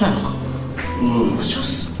 I was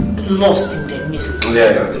just lost in the mist.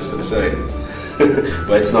 Yeah, that's right.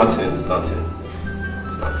 But it's nothing. It's nothing.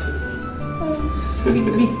 It's nothing.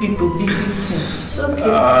 Big people, big things. It's okay.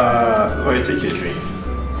 Why you take your drink?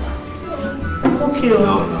 Okay.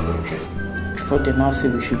 No, drink. For them, I'll say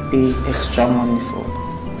we should pay extra money for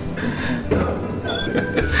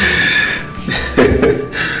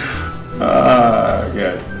Ah,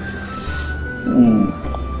 God.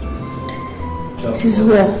 It is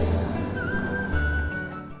well.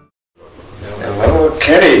 Hello,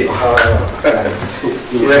 Kenny.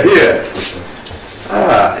 You're here.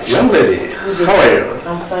 Ah, young lady. How are you?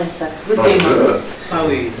 I'm fine, sir. Good day, Good. How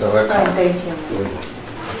are you? Welcome. Fine, thank you.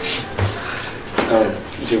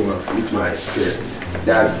 Chioma, meet my parents.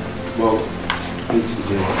 Dad, Mom, meet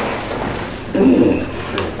Chioma.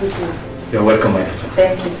 You're welcome, my daughter.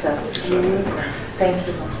 Thank you, sir. Thank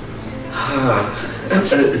you.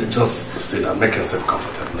 Just sit down, make yourself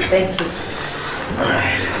comfortable. Thank you.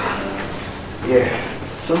 Alright. Yeah.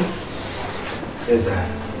 So, Yes, Dad.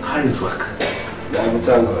 how is work? Dad, we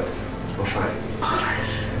thank God. We're fine.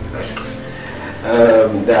 Alright.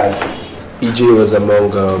 Dad, EJ was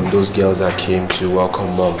among those girls that came to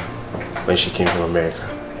welcome Mom when she came from America.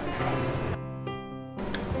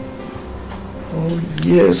 Oh,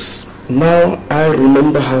 yes. Now I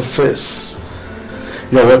remember her face.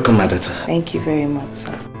 You're welcome, my daughter. Thank you very much,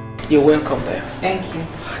 sir. You're welcome there. Thank you.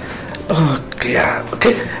 Oh, yeah.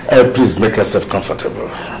 Okay. Please make yourself comfortable.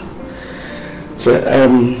 So,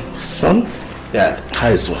 son? Dad. How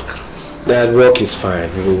is work? Dad, work is fine.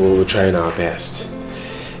 We're trying our best.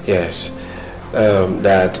 Yes.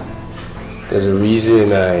 Dad, there's a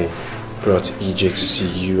reason I brought EJ to see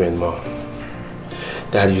you and Mom.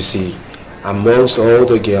 Dad, you see, amongst all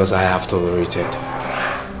the girls I have tolerated,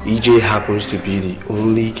 EJ happens to be the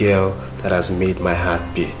only girl that has made my heart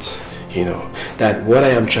beat. You know, that what I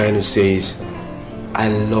am trying to say is, I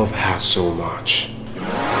love her so much.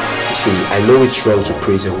 You see, I know it's wrong to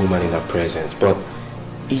praise a woman in her presence, but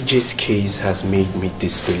EJ's case has made me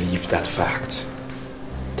disbelieve that fact.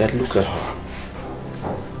 That look at her.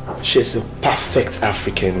 She's a perfect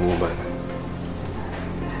African woman.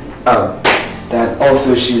 That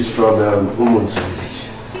also she's from Umuntu village.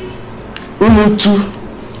 Umuntu?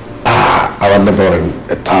 Ah, our neighboring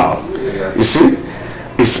town. Yeah. You see,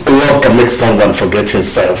 his love can make someone forget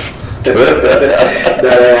himself. That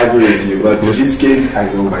I agree with you, but in this case,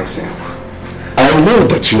 I know myself. I know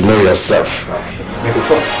that you know yourself. Okay.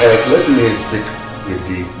 First, let me speak with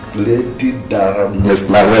the lady that Miss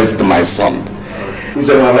Narest, my son. Is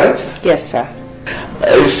that all right? Yes, sir.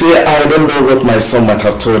 You see, I don't know what my son might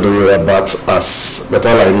have told you about us, but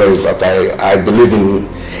all I know is that I believe in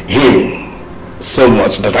him so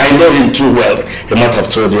much that I know him too well. He might have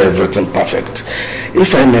told you everything perfect.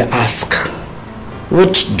 If I may ask,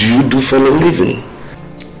 what do you do for a living?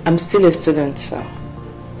 I'm still a student, sir.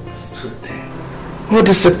 Student? What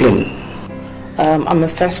discipline? I'm a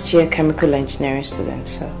first-year chemical engineering student,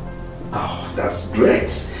 sir. Oh, that's great.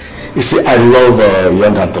 You see, I love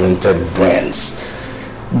young and talented brains.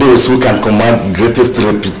 Those who can command greatest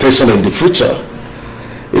reputation in the future.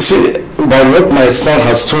 You see, by what my son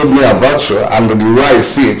has told me about you and the way I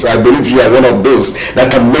see it, I believe you are one of those that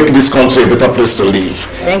can make this country a better place to live.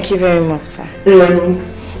 Thank you very much, sir.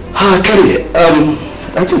 Carrie,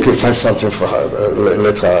 I think we'll find something for her.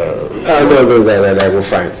 Let her... No, I will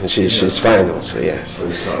find. She's fine also, yes.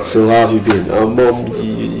 So how have you been? Mom,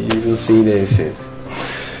 you haven't seen anything.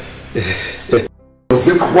 Was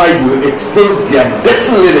it why you expose their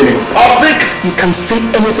dirty linen in public? You can say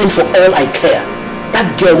anything for all I care.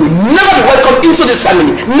 That girl will never be welcome into this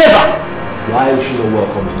family. Never. Why is she not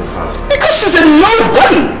welcome to this family? Because she's a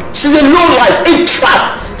nobody. She's a low-life, a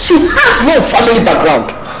trap. She has no family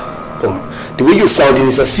background. The way you're sounding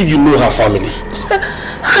is as if you know her family.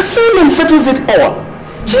 Her surname settles it all.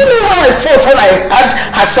 Do you know how I felt when I heard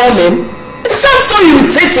her surname? It sounds so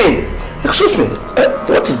irritating. Excuse me,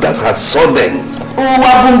 what is that her surname? Oh,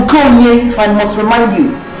 Abunkonye, if I must remind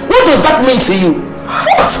you. What does that mean to you?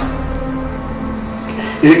 What?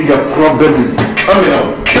 Your problem is becoming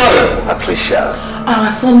unbearable, Patricia.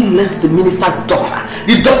 Our son left the minister's daughter,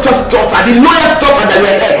 the doctor's daughter, the lawyer's daughter that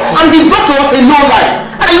were here, and he brought to us a low life.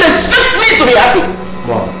 And you expect me to be happy?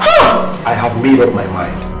 Mom, I have made up my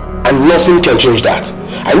mind. And nothing can change that.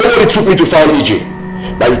 I know what it took me to find EJ.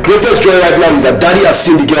 My greatest joy right now is that Daddy has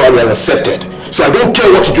seen the girl and he has accepted. So I don't care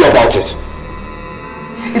what to do about it.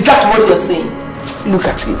 Is that what you're saying? Look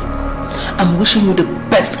at you. I'm wishing you the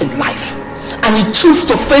best in life. And you choose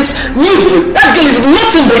to face misery. That girl is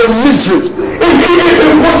nothing but a misery.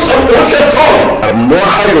 What's your tongue? I'm not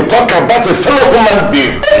how you talk about a fellow human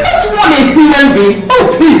being. Is this one a human being?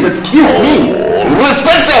 Oh, please, excuse me.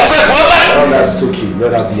 Respect yourself, brother. Oh, that's okay.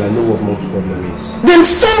 Let that be. I know what Mom's problem is. Then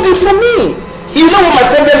solve it for me. You know what my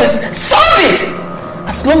problem is? Solve it!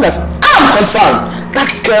 As long as I'm concerned, that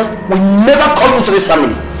girl will never come into this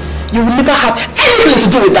family. You will never have anything to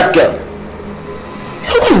do with that girl.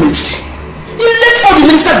 What missed? You let all the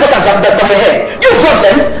minister's daughters that were here. You brought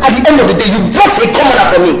the day, you brought a commoner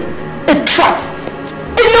for me. A trap.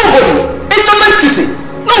 A nobody. A non-entity.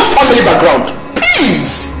 No family background.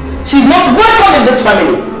 Please. She's not welcome in this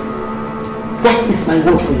family. That is my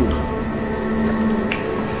word for you.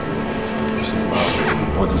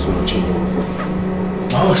 What is going to change anything?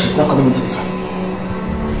 No, she's not coming into this family.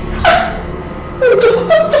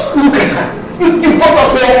 Just look at her. You brought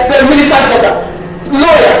us here, the minister's daughter,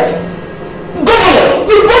 lawyers, governors.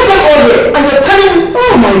 You brought them all here, and you're telling me,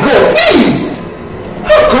 oh my God, please.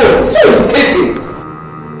 How good, so irritating.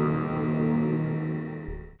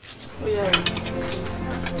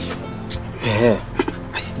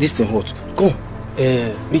 This thing hot. Come,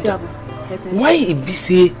 Rita. Why it be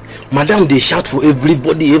say, Madam, they shout for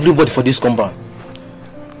everybody for this compound?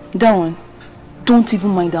 That one, don't even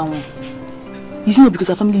mind that one. You see, no, because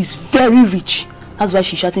her family is very rich. That's why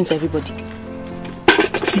she's shouting for everybody.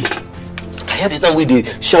 See, I heard the time when they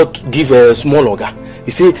shout, give a small organ. He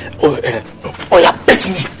say, oh yeah, bet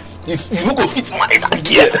me. If you don't go fit my head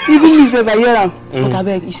again. Even me, if I hear him. But I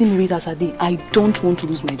beg, you see me wait as a day. I don't want to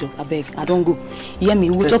lose my job. I beg, I don't go. You hear me?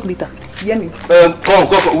 We'll talk later. You hear me? Come.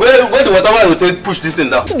 Where the water will take push this thing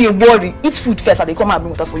down? They worry. Eat food first and they come and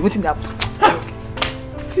bring water for you. What's in that?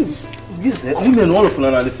 Yes, women, all of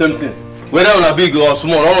them are the same thing. Whether on a big or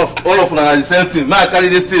small, all of them are the same thing. May I carry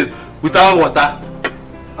this thing without water?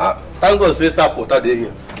 Thank God say tap water there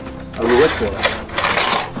here. I will wait for her.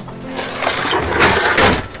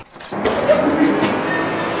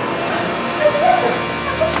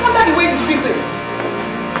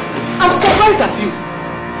 I'm surprised at you.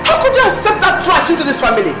 How could you accept that trash into this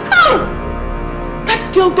family? How?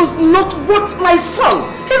 That girl does not want my son.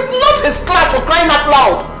 He's not his class for crying out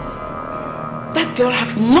loud. That girl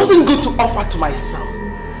has nothing good to offer to my son.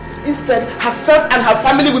 Instead, herself and her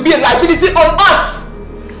family will be a liability on us.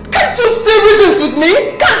 Can't you see reasons with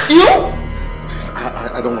me? Can't you? Please,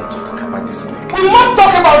 I don't want to talk about this thing. We must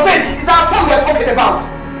talk about it. It's our son we're talking about.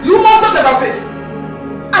 You must talk about it.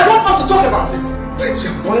 I want us to talk about it. Please,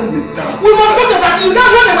 you're boiling me down. We must talk about it. You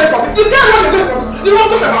can't run away from it. You can't run away from it. You won't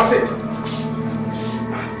talk about it.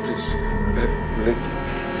 Please, let me.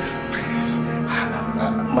 Please.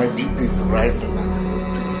 My BP is rising.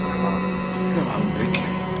 Please, no, I'm begging.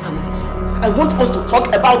 I want us to talk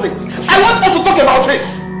about it. I want us to talk about it.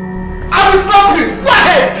 I will slap you. Go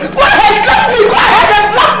ahead. Go ahead. Slap me. Go ahead and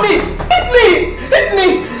slap me. Hit me. Hit me.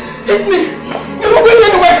 Hit me. You're not going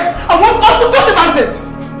anywhere. I want us to talk about it.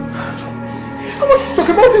 I want us to talk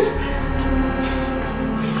about it.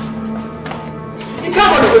 You can't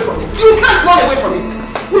run away from it. You can't run away from it.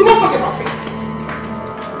 We must talk about it.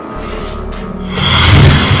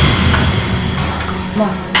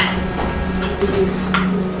 Mom.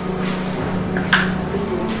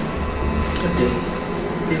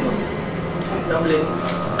 Lovely.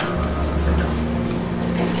 Sit down.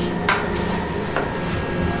 Thank you.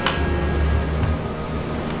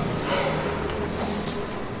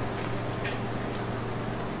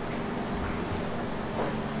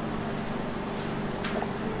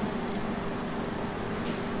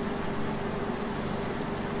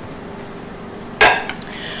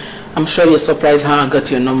 I'm sure you're surprised how I got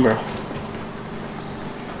your number.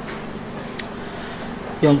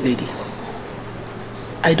 Young lady,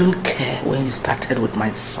 I don't care when you started with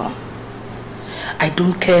my son. I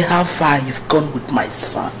don't care how far you've gone with my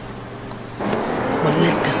son. But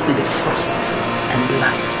let this be the first and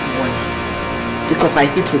last warning. Because I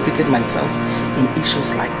hate repeating myself in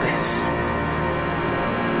issues like this.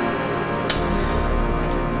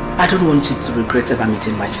 I don't want you to regret ever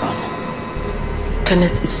meeting my son.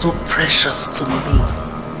 Kenneth is so precious to me.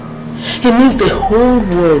 He means the whole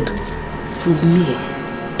world to me.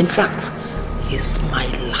 In fact, is my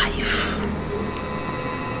life.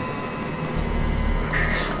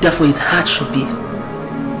 Therefore, his heart should be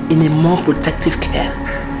in a more protective care.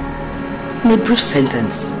 In a brief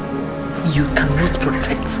sentence, you cannot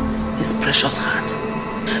protect his precious heart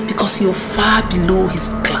because you're far below his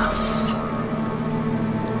class.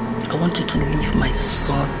 I want you to leave my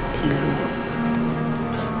son alone.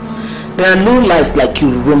 There are no lives like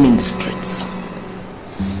you roaming the streets.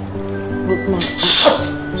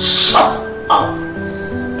 Shut up.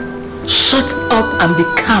 Shut up and be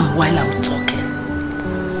calm while I'm talking.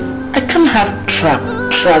 I can't have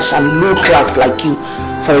trash and low class like you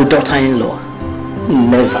for a daughter-in-law.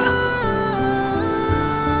 Never.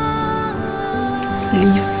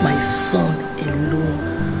 Leave my son alone.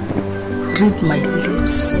 Read my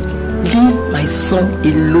lips. Leave my son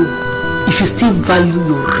alone if you still value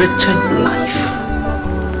your wretched life.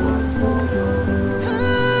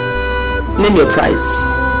 Name your price.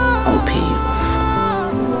 I'll pay you off.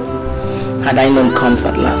 Had I known comes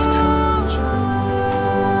at last,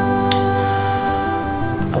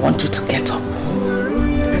 want you to get up.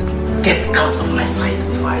 Get out of my sight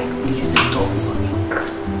before I release the dogs on you.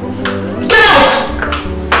 Get out!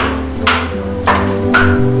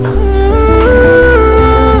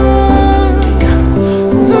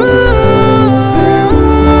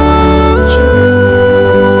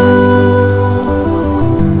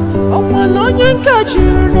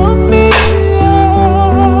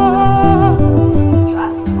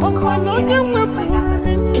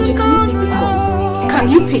 Can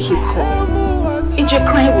you pick his call? AJ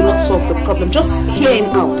crying will not solve the problem. Just hear him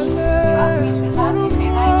out.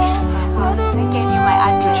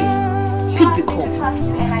 Pick the call.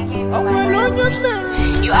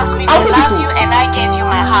 You asked me to love you and I gave you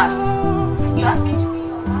my heart. You asked me to...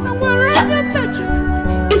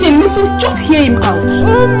 AJ, listen, just hear him out.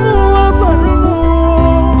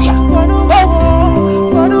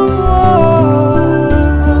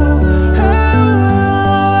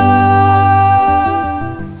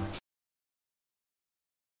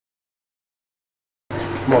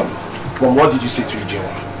 Mom, what did you say to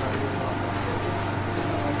Chioma?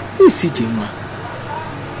 Who is Chioma?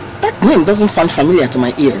 That name doesn't sound familiar to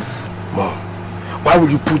my ears. Mom, why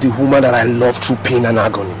would you put the woman that I love through pain and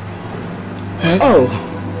agony? Huh? Oh,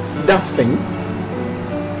 that thing?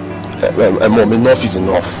 Mom, enough is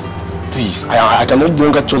enough. Please, I can no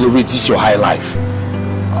longer tolerate this your high life.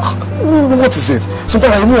 What is it?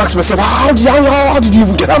 Sometimes I even ask myself, how did you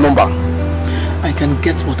even get that number? I can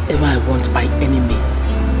get whatever I want by any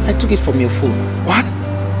means. I took it from your phone. What?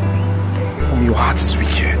 Mom, your heart is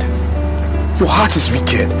wicked. Your heart is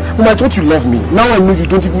wicked. Mom, I thought you loved me. Now I know you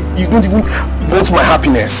don't even want my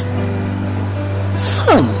happiness.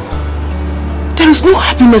 Son, there is no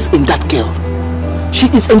happiness in that girl. She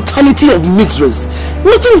is eternity of miseries.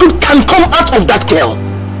 Nothing good can come out of that girl.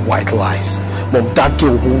 White lies. Mom, that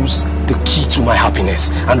girl holds the key to my happiness.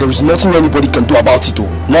 And there is nothing anybody can do about it, though.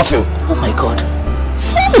 Nothing. Oh my God.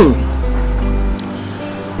 Son!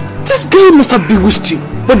 This girl must have bewitched you.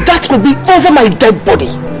 But that will be over my dead body.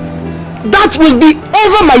 That will be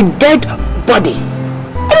over my dead body.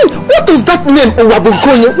 I mean, what does that name,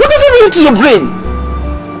 Owabukonye? What does it mean to your brain?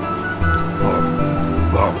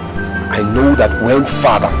 Mom, I know that when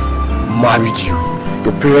father married you,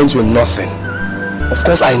 your parents were nothing. Of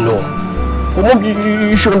course I know. But Mom,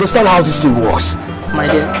 you should understand how this thing works. My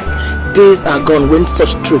dear, days are gone when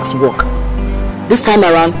such tricks work. This time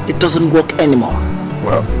around, it doesn't work anymore.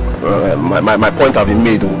 Well, my point has been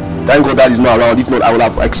made, though. Thank God that is not around. If not, I would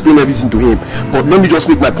have explained everything to him. But let me just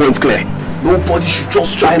make my point clear. Nobody should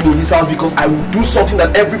just try me in this house because I will do something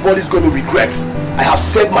that everybody is going to regret. I have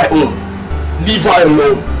said my own. Leave her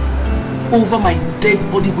alone. Over my dead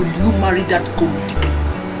body, will you marry that gold digger?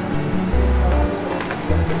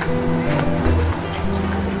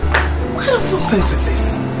 What kind of nonsense is this?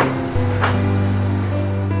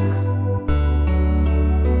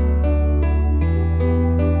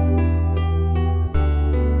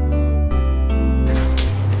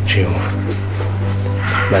 Chioma,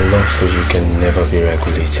 my love for you can never be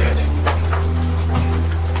regulated.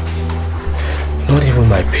 Not even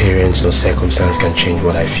my parents or circumstance can change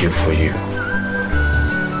what I feel for you.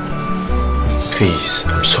 Please,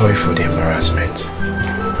 I'm sorry for the embarrassment.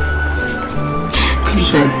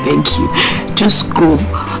 Please, I beg you, just go.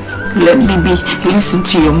 Let me be. Listen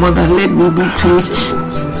to your mother. Let me be, please.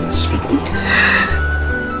 Listen, speak.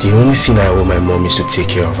 The only thing I owe my mom is to take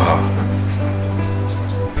care of her.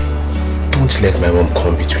 Don't let my mom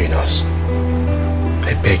come between us.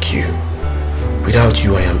 I beg you. Without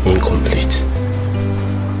you, I am incomplete.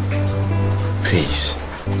 Please.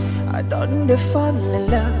 I don't fall in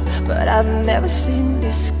love, but I've never seen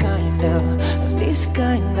this kind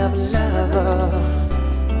of love.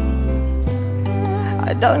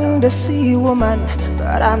 I don't see woman,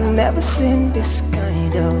 but I've never seen this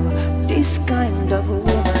kind of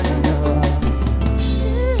woman.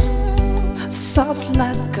 Soft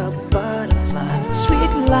like a butterfly,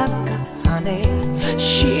 sweet like a honey.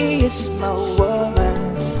 She is my woman.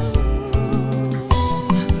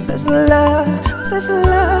 This love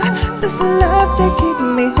that keep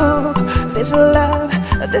me whole. This love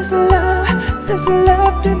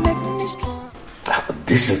that make me strong.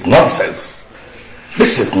 This is nonsense.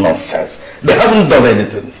 This is nonsense. They haven't done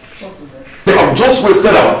anything. What is it? They have just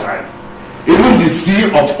wasted our time. Even the sea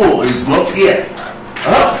of O is not here.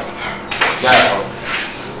 Huh?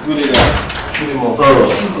 Good evening.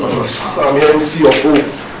 So I'm hearing sea of O.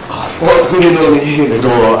 What's going on here? You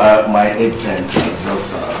know, my agent has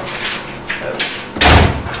just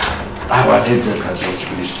our agent has just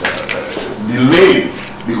finished delaying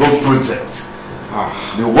the whole project.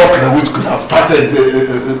 The work which could have started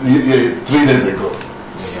 3 days ago.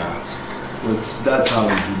 But that's how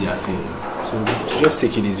we do their thing. So just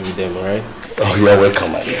take it easy with them, alright? Oh, you're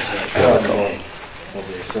welcome, my dear. You're welcome.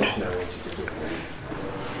 There's something I want you to do for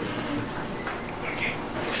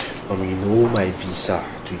me. Okay. You know my visa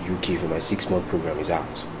to UK for my 6-month program is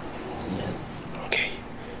out. Yes. Okay.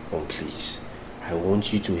 Please, I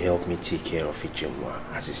want you to help me take care of Chioma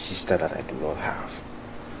as a sister that I do not have.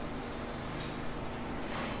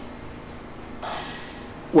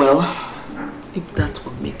 Well, if that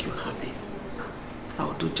would make you happy, I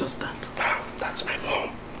will do just that. That's my mom.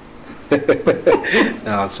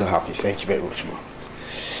 I'm so happy. Thank you very much, Mom.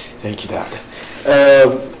 Thank you, Dad.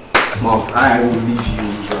 Mom, I will leave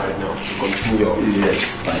you right now to continue your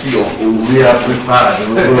see of old. We are prepared.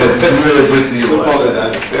 We will do everything.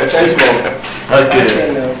 Thank you, Mom.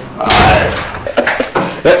 Okay.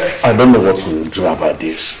 I don't know what to do about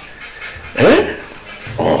this. Eh?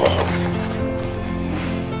 Oh.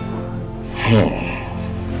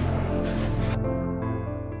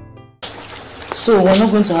 So we're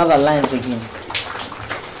not going to have alliance again?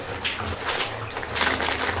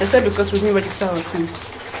 I said because we didn't register our team.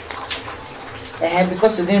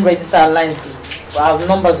 Because we didn't register alliance, our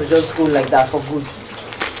numbers will just go like that for good.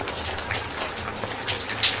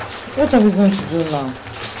 What are we going to do now?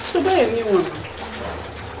 So buy a new one.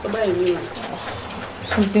 So buy a new one.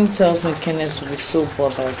 Something tells me Kenneth will be so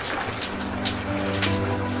bothered.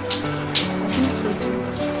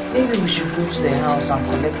 Maybe we should go to the house and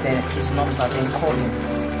collect his number, then call him.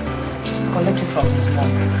 Collect it from his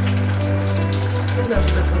mom.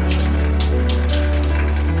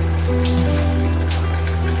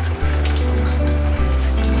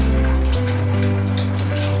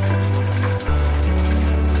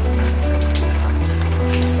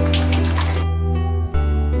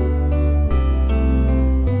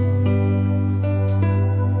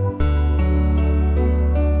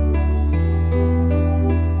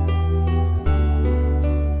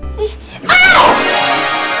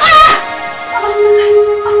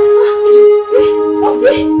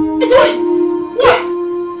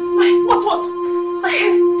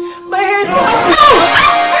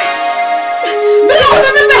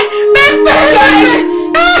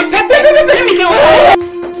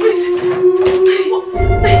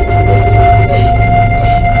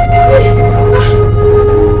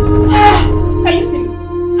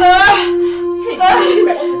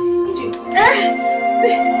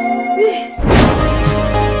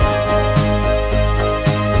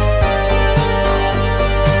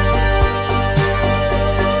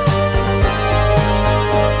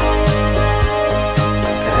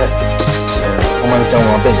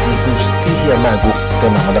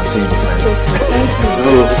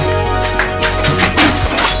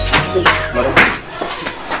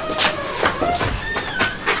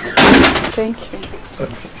 Thank you.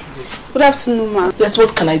 Good afternoon, ma'am. Yes,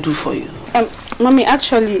 what can I do for you? Mommy,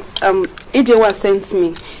 actually, Ijewa sent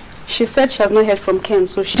me. She said she has not heard from Ken,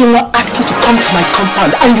 so she did not ask you to come to my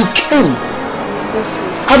compound, and you came. Yes,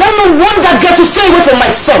 ma'am. Have I not warned that girl to stay away from my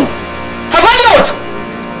son? Have I not?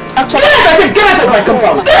 Actually, get out of my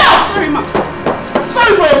compound. Get out! Sorry, ma'am.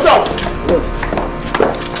 Sorry for yourself.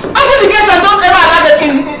 Open the gate and don't ever allow them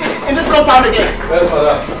in this compound again. Yes,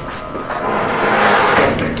 madam.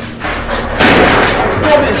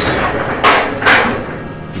 Rubbish.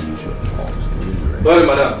 Sorry,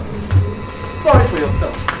 madam. Sorry for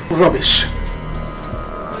yourself. Rubbish.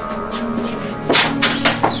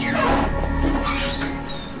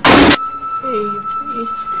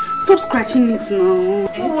 Stop scratching it now.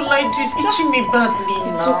 Who will like this? It's itching me badly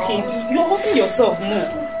now. It's okay. You're hurting yourself more.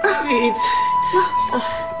 Wait.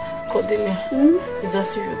 Cordelia, it's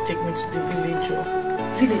as if you take me to the village.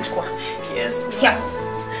 Village, quoi? Yes. Yeah.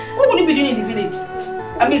 What will you be doing in the village?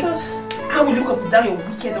 I mean, how will you look up down your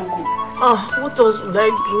wicked uncle? What else would I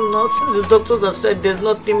do now since the doctors have said there's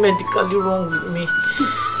nothing medically wrong with me?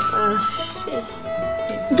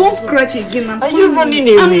 Don't scratch again. Are you running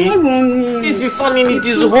away? I'm not running. Please be funny. It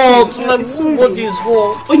is hot. My body is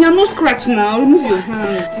hot. Oh, you're not scratch now. Remove your hand.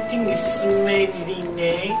 The thing is smelling,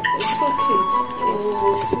 eh? It's okay.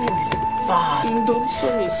 The smell is bad. Don't.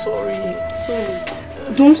 Sorry.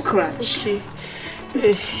 Don't scratch.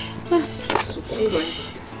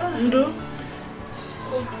 No.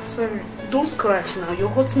 Sorry. Don't scratch now. You're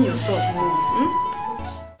hurting yourself more.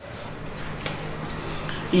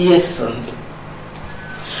 Yes, son.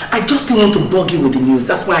 I just didn't want to bug you with the news.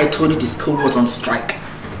 That's why I told you the school was on strike.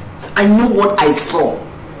 I know what I saw.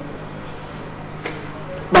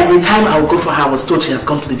 By the time I would go for her, I was told she has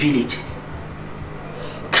gone to the village.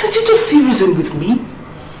 Can't you just see reason with me?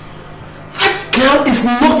 That girl is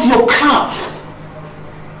not your class.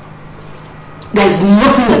 There is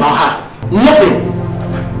nothing about her. Nothing.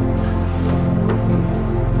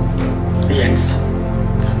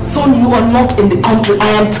 You are not in the country. I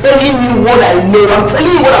am telling you what I know. I'm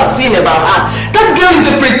telling you what I've seen about her. That girl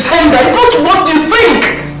is a pretender. It's not what you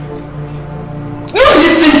think. You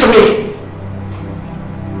listen to me.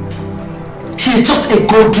 She is just a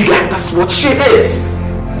gold digger. That's what she is.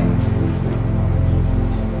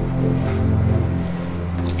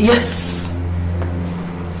 Yes.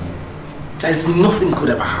 There's nothing good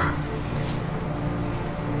about her.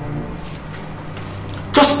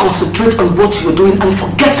 Just concentrate on what you're doing and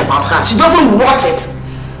forget about her. She doesn't want it.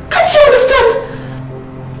 Can't you understand?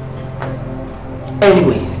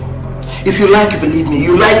 Anyway, if you like, you believe me.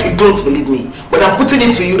 You like, you don't believe me. But I'm putting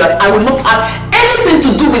it to you that I will not have anything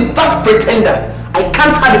to do with that pretender. I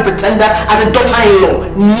can't have a pretender as a daughter-in-law.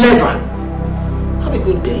 Never. Have a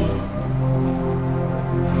good day.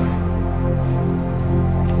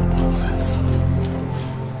 Nonsense.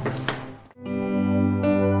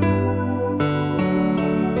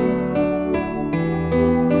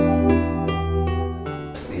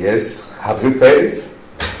 Yes, have you paid it?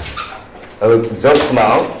 Just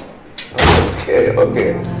now?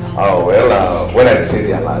 Okay. Oh, well, when I say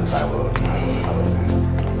the alert, I will.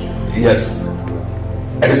 Yes.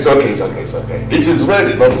 It's okay. It is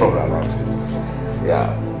ready, no problem about it.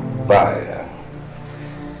 Yeah. Bye.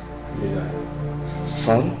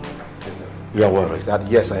 Son? You are worried?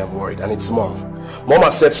 Yes, I am worried, and it's Mom. Mom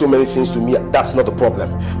has said so many things to me, that's not the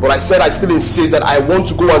problem. But I said I still insist that I want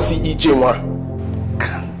to go and see Chioma.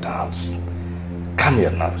 Calm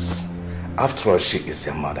your nerves. After all, she is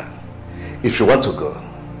your mother. If you want to go,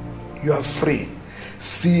 you are free.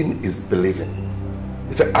 Seeing is believing.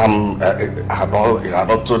 You say, you have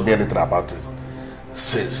not told me anything about this.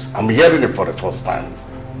 Sis, I'm hearing it for the first time.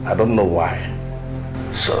 I don't know why.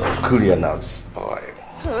 So, cool your nerves, boy.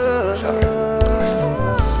 Sorry.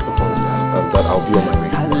 But I'll be on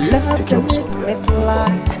my way. Take care of yourself.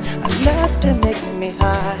 I love to make me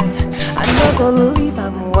high. I never leave,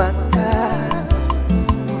 I'm waka.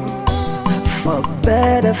 For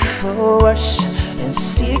better, for worse, in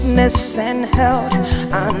sickness and health,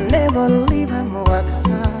 I never leave, I'm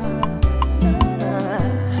waka.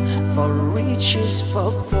 For riches,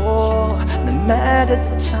 for poor, no matter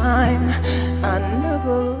the time, I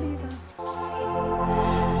never leave.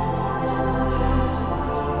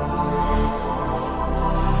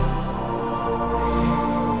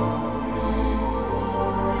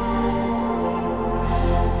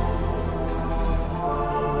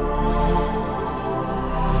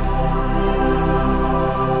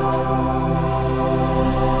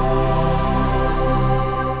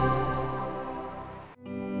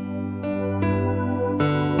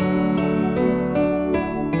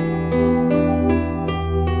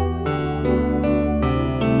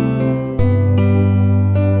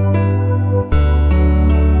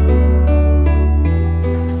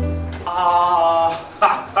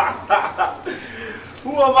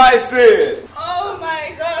 Oh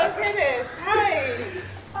my God, Kenneth! Hi!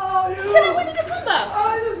 Oh, Kenneth, when did you come back? I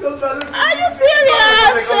just got back. Are you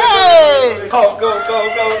serious? Go.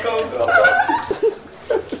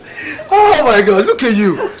 Oh my God, look at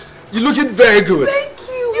you. You're looking very good. Thank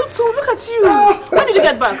you. You too, look at you. When did you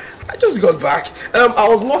get back? I just got back. I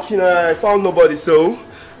was walking and I found nobody, so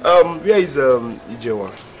where is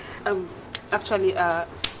Ijewa? Actually,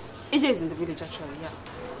 EJ is in the village actually,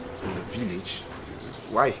 yeah. In the village?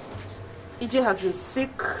 Why? EJ has been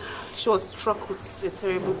sick. She was struck with a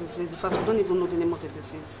terrible disease. In fact, we don't even know the name of the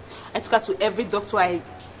disease. I took her to every doctor I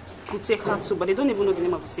could take her to, but they don't even know the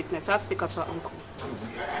name of the sickness. I have to take her to her uncle.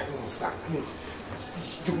 I don't understand. I mean,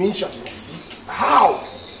 you mean she has been sick? How?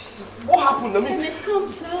 What happened? I mean,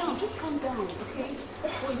 calm down. Just calm down, okay?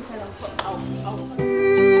 What you said,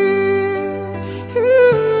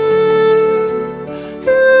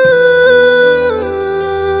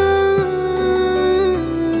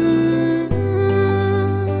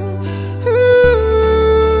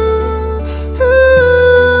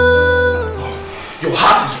 your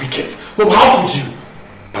heart is wicked. Mom, how could you?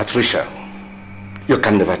 Patricia, you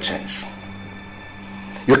can never change.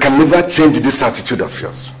 You can never change this attitude of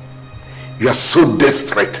yours. You are so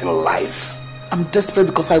desperate in life. I'm desperate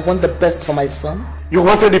because I want the best for my son. You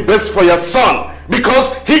wanted the best for your son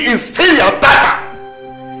because he is still your daughter.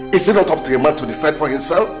 Is it not up to a man to decide for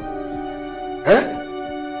himself? Eh?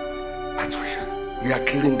 Patricia, you are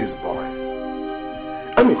killing this boy.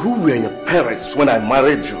 I mean, who were your parents when I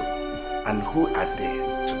married you? And who are they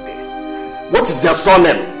today? What is their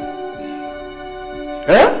surname?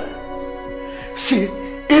 Eh? See,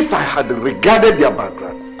 if I had regarded their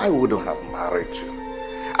background, I wouldn't have married you.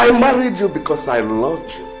 I married you because I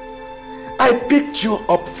loved you. I picked you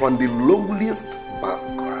up from the lowliest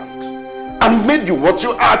background and made you what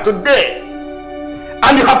you are today.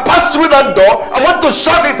 And you have passed pass through that door, I want to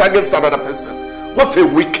shut it against another person. What a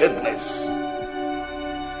wickedness.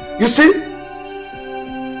 You see,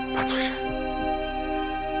 Patricia,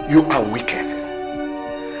 you are wicked.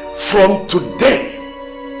 From today,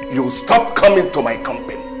 you will stop coming to my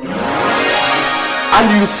company.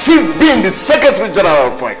 And you see being the Secretary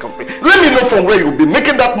General of my company. Let me know from where you'll be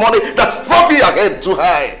making that money that's probably ahead too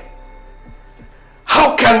high.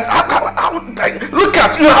 How can look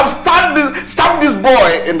at you have stabbed this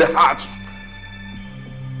boy in the heart.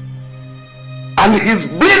 And he's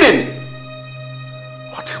bleeding.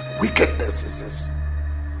 What wickedness is this?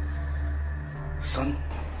 Son?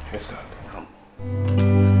 Yes, Dad. Come.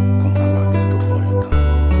 Don't allow this to pull you down.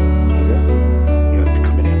 You are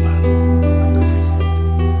becoming a man. And this is...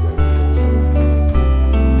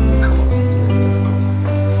 Come on.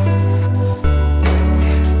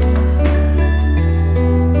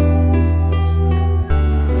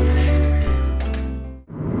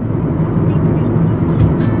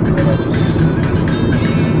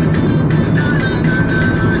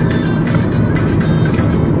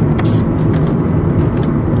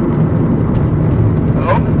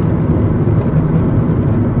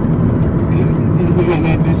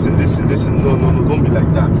 Listen, no, don't be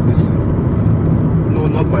like that. Listen. No,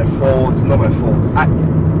 not my fault, not my fault.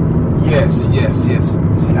 Yes.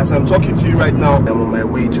 See, as I'm talking to you right now, I'm on my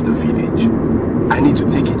way to the village. I need to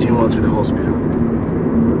take Chioma to the hospital.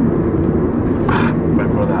 My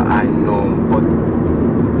brother, I know, but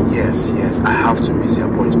yes, I have to miss the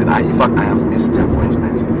appointment. In fact, I have missed the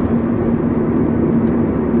appointment.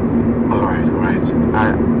 Alright.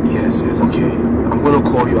 Yes, okay. I'm gonna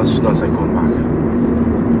call you as soon as I come back.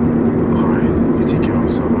 You take care of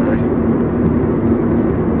yourself, alright?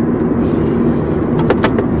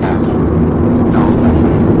 That was my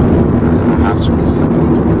friend. I have to miss the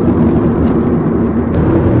appointment.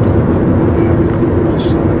 I'm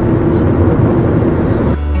sorry.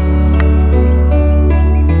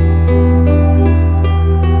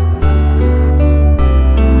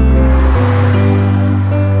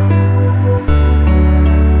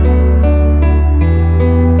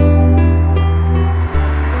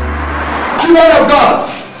 Children of God,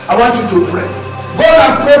 I want you to pray. Go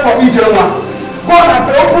and pray for Chioma. Go and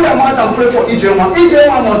pray. Open your mouth and pray for Chioma.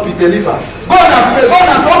 Chioma must be delivered. Go and pray. Go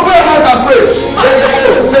and open your mouth and pray.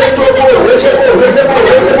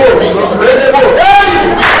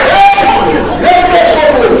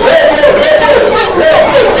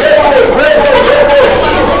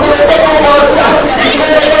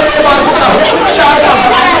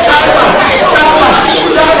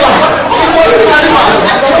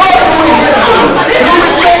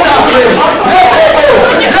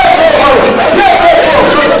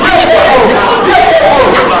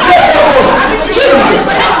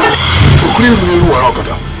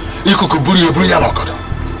 Ikuku buru ya nokodo.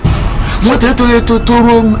 Moto eto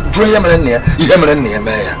toro dro ya mere ne ihe mere ne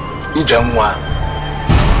eme ya. Ije nwa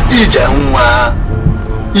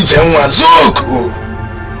Zoko.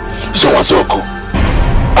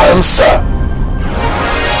 Answer.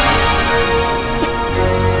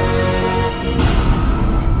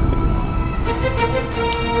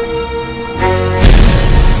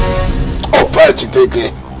 Opa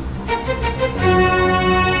chiteke.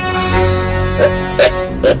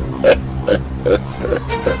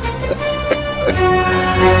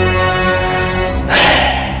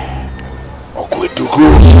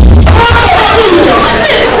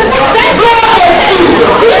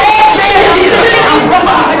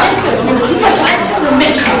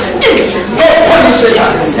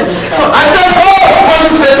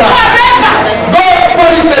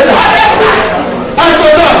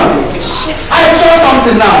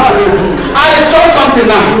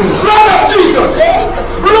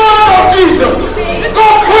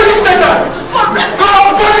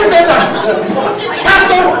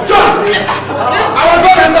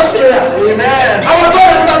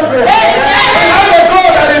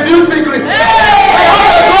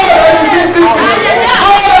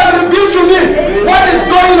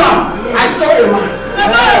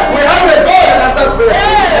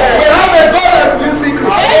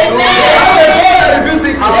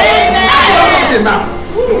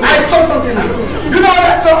 I saw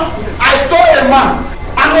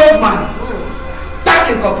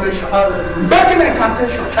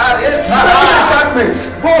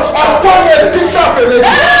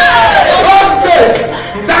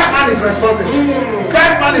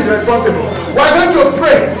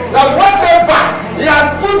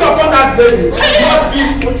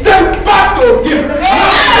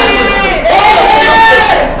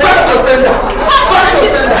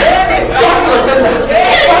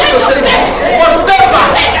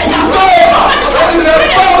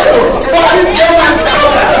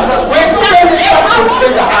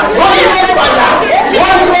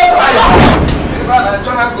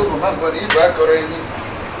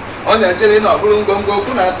On the jelly, no, go,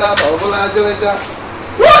 Kunata, or Bula Jeleta.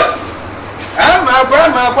 What? I'm my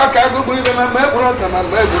grandma, what can I go with my brother, my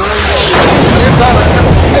head.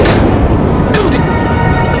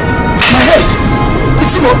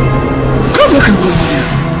 It's more. Come here, close here.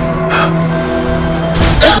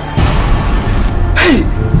 Hey,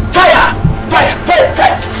 fire! Fire! Fire! Fire!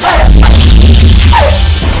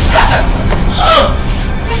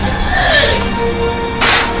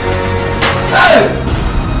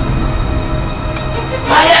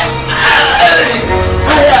 Fire! Fire!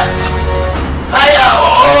 Fire! Fire!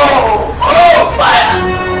 Oh! Fire!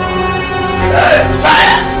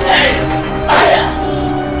 Fire! Fire!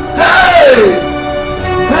 Hey!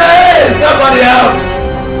 Somebody help!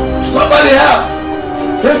 Somebody help!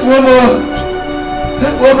 Help one more!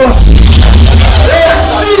 Help one more!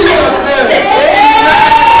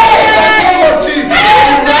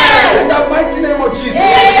 In the mighty name of Jesus!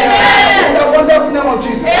 In the wonderful name of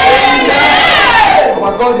Jesus!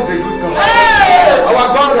 Our God is a good God. Our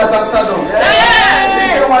God has answered us.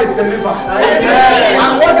 Chioma is delivered.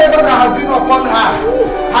 And whatever that has been upon her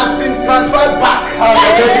has been transferred back.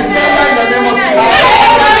 In the name of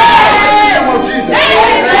Jesus.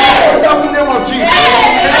 In the wonderful name of Jesus.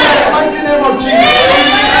 In the mighty name of Jesus.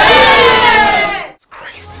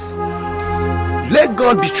 Christ. Let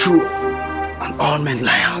God be true and all men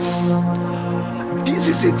liars. This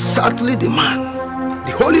is exactly the man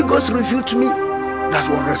the Holy Ghost revealed to me that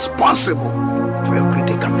was responsible for your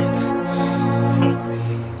predicament.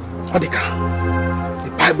 Odika,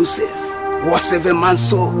 the Bible says, whatsoever man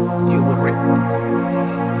sow, you will reap.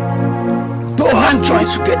 Though hand joined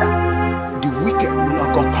together, the wicked will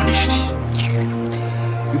not go punished.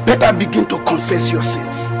 You better begin to confess your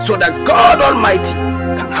sins so that God Almighty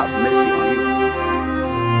can have mercy on you.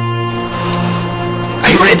 Are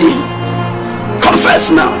you ready? Confess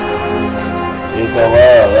now. You go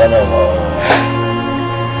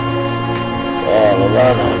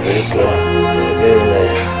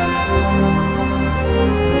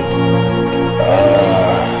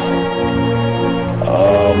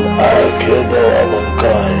I killed the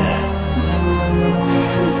Wabankaya.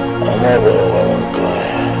 I'm never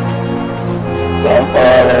Wabankaya.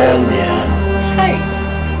 Gampalonia.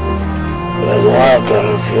 But one can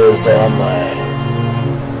refuse all my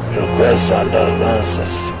requests and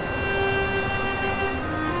advances.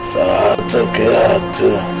 So I took it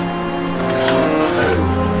too.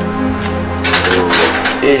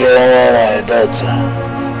 If you want my daughter,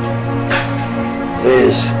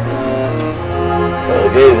 please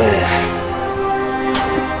forgive me.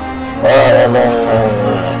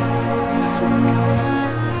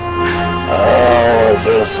 I was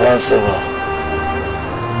responsible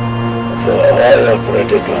for all your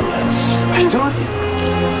predicaments. I told you.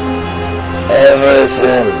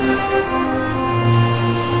 Everything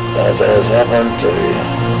that has happened to you,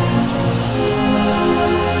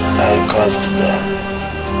 I caused them.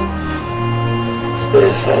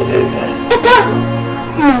 Please forgive me.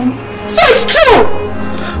 So it's true!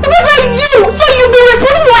 Papa, it's you! So you've been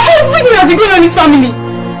responsible for everything that's been going on in this family!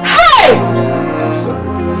 Hey! I'm sorry.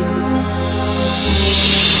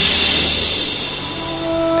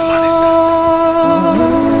 The man is gone.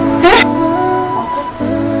 Eh?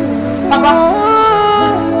 Papa?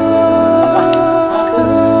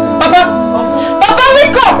 Papa,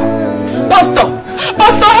 wake up! Pastor,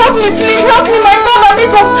 help me, please, help me, my father,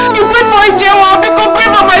 wake up! You pray for Chioma, wake up, pray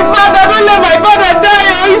for my father, don't let my father die,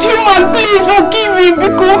 he's human, please, forgive me,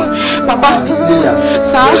 because... Papa, Lilia,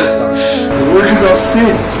 sir? The wages of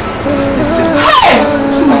sin is death. Hey!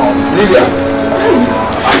 Lilia,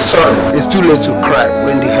 I'm sorry. It's too late to cry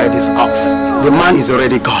when the head is off. The man is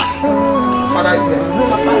already gone. Father is there.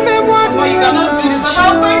 Papa, you cannot do this.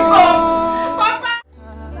 Papa, wake up!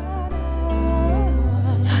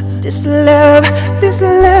 This love is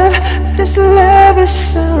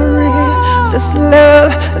so real.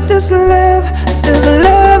 This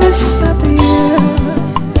love is so real.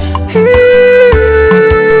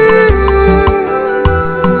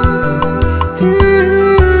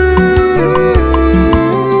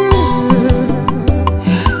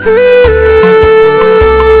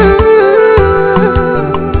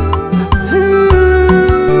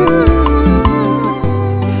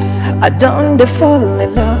 I don't fall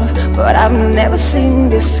in love, but I've never seen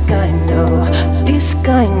this kind of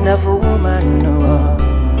a woman. No.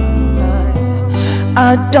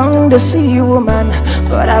 I don't see a woman,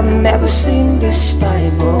 but I've never seen this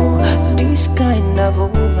type of, this kind of a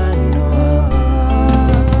woman. No.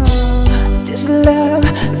 This love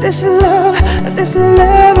is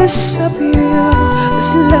so pure.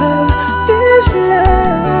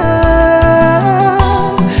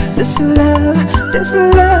 This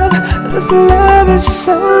love This love is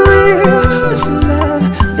so real. This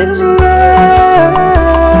love, this love.